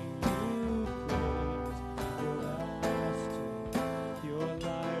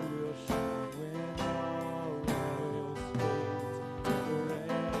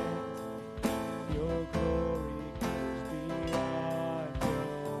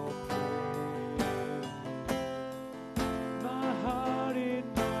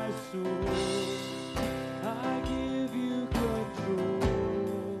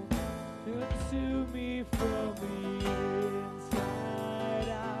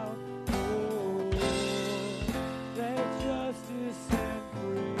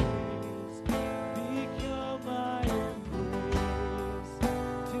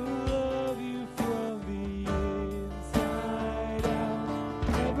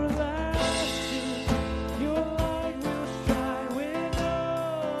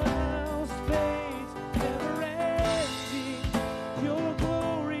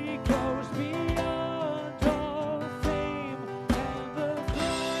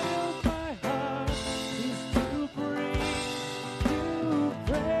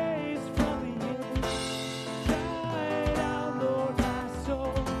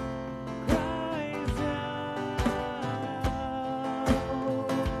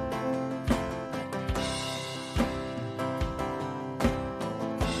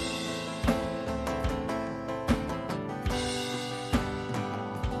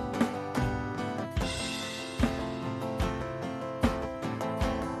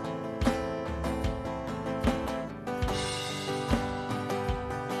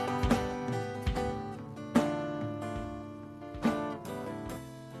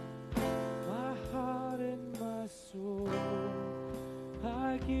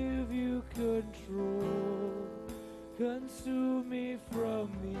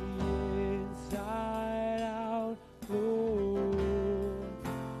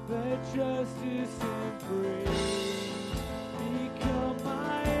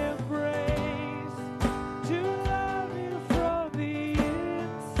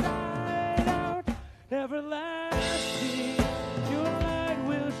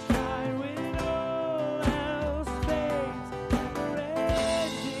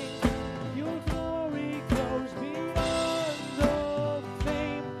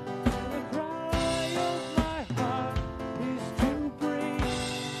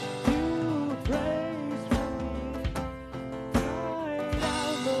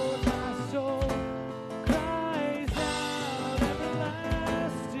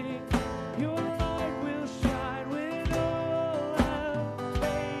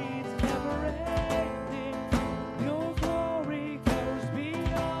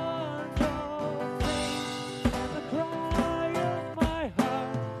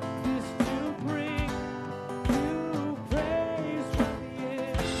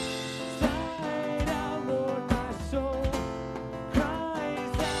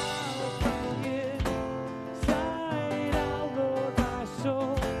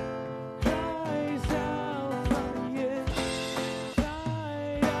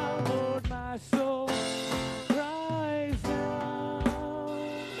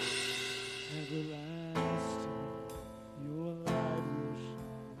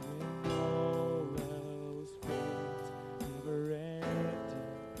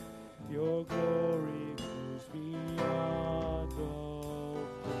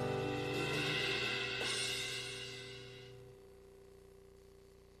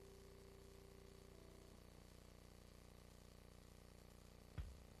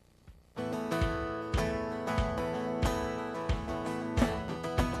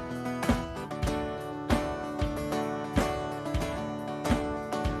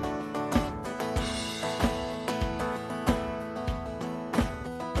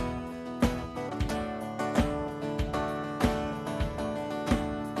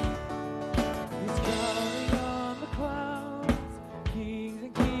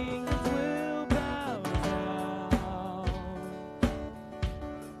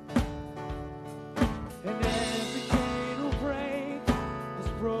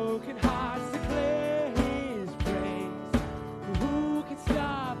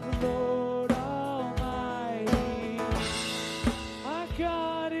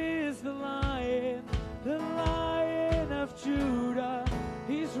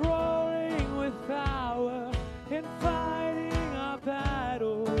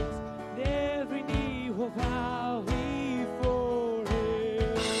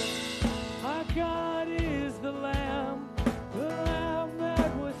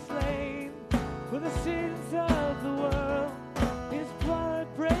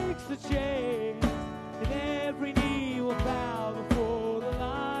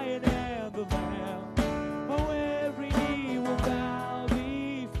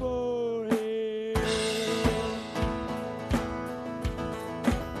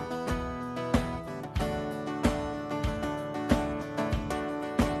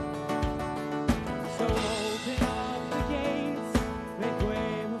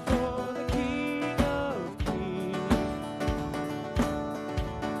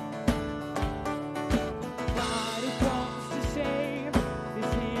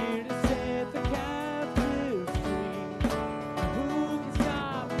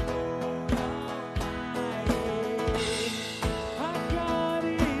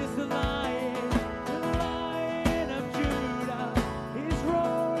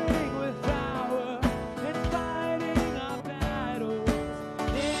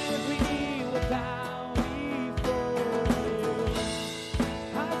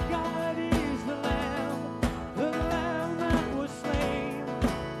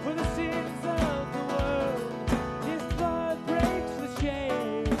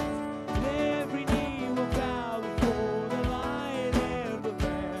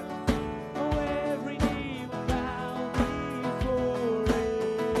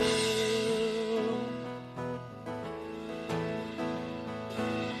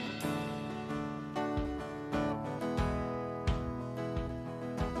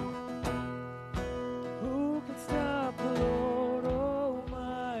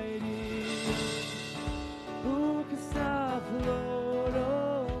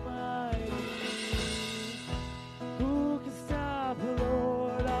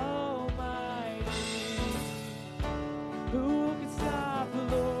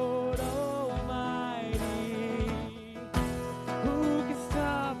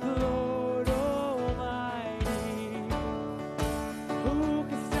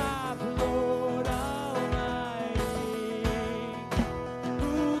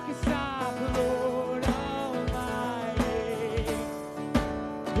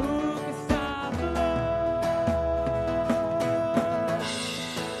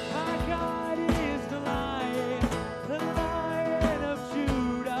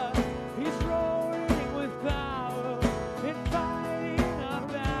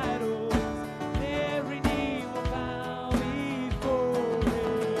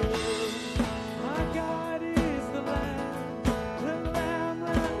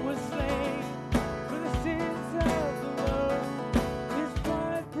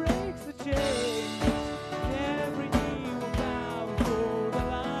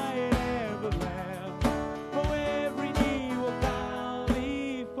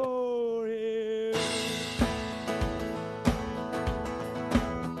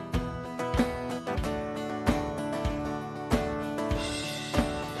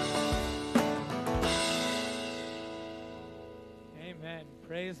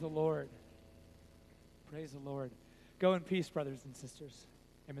Praise the Lord. Praise the Lord. Go in peace, brothers and sisters.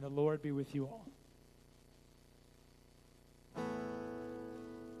 And may the Lord be with you all.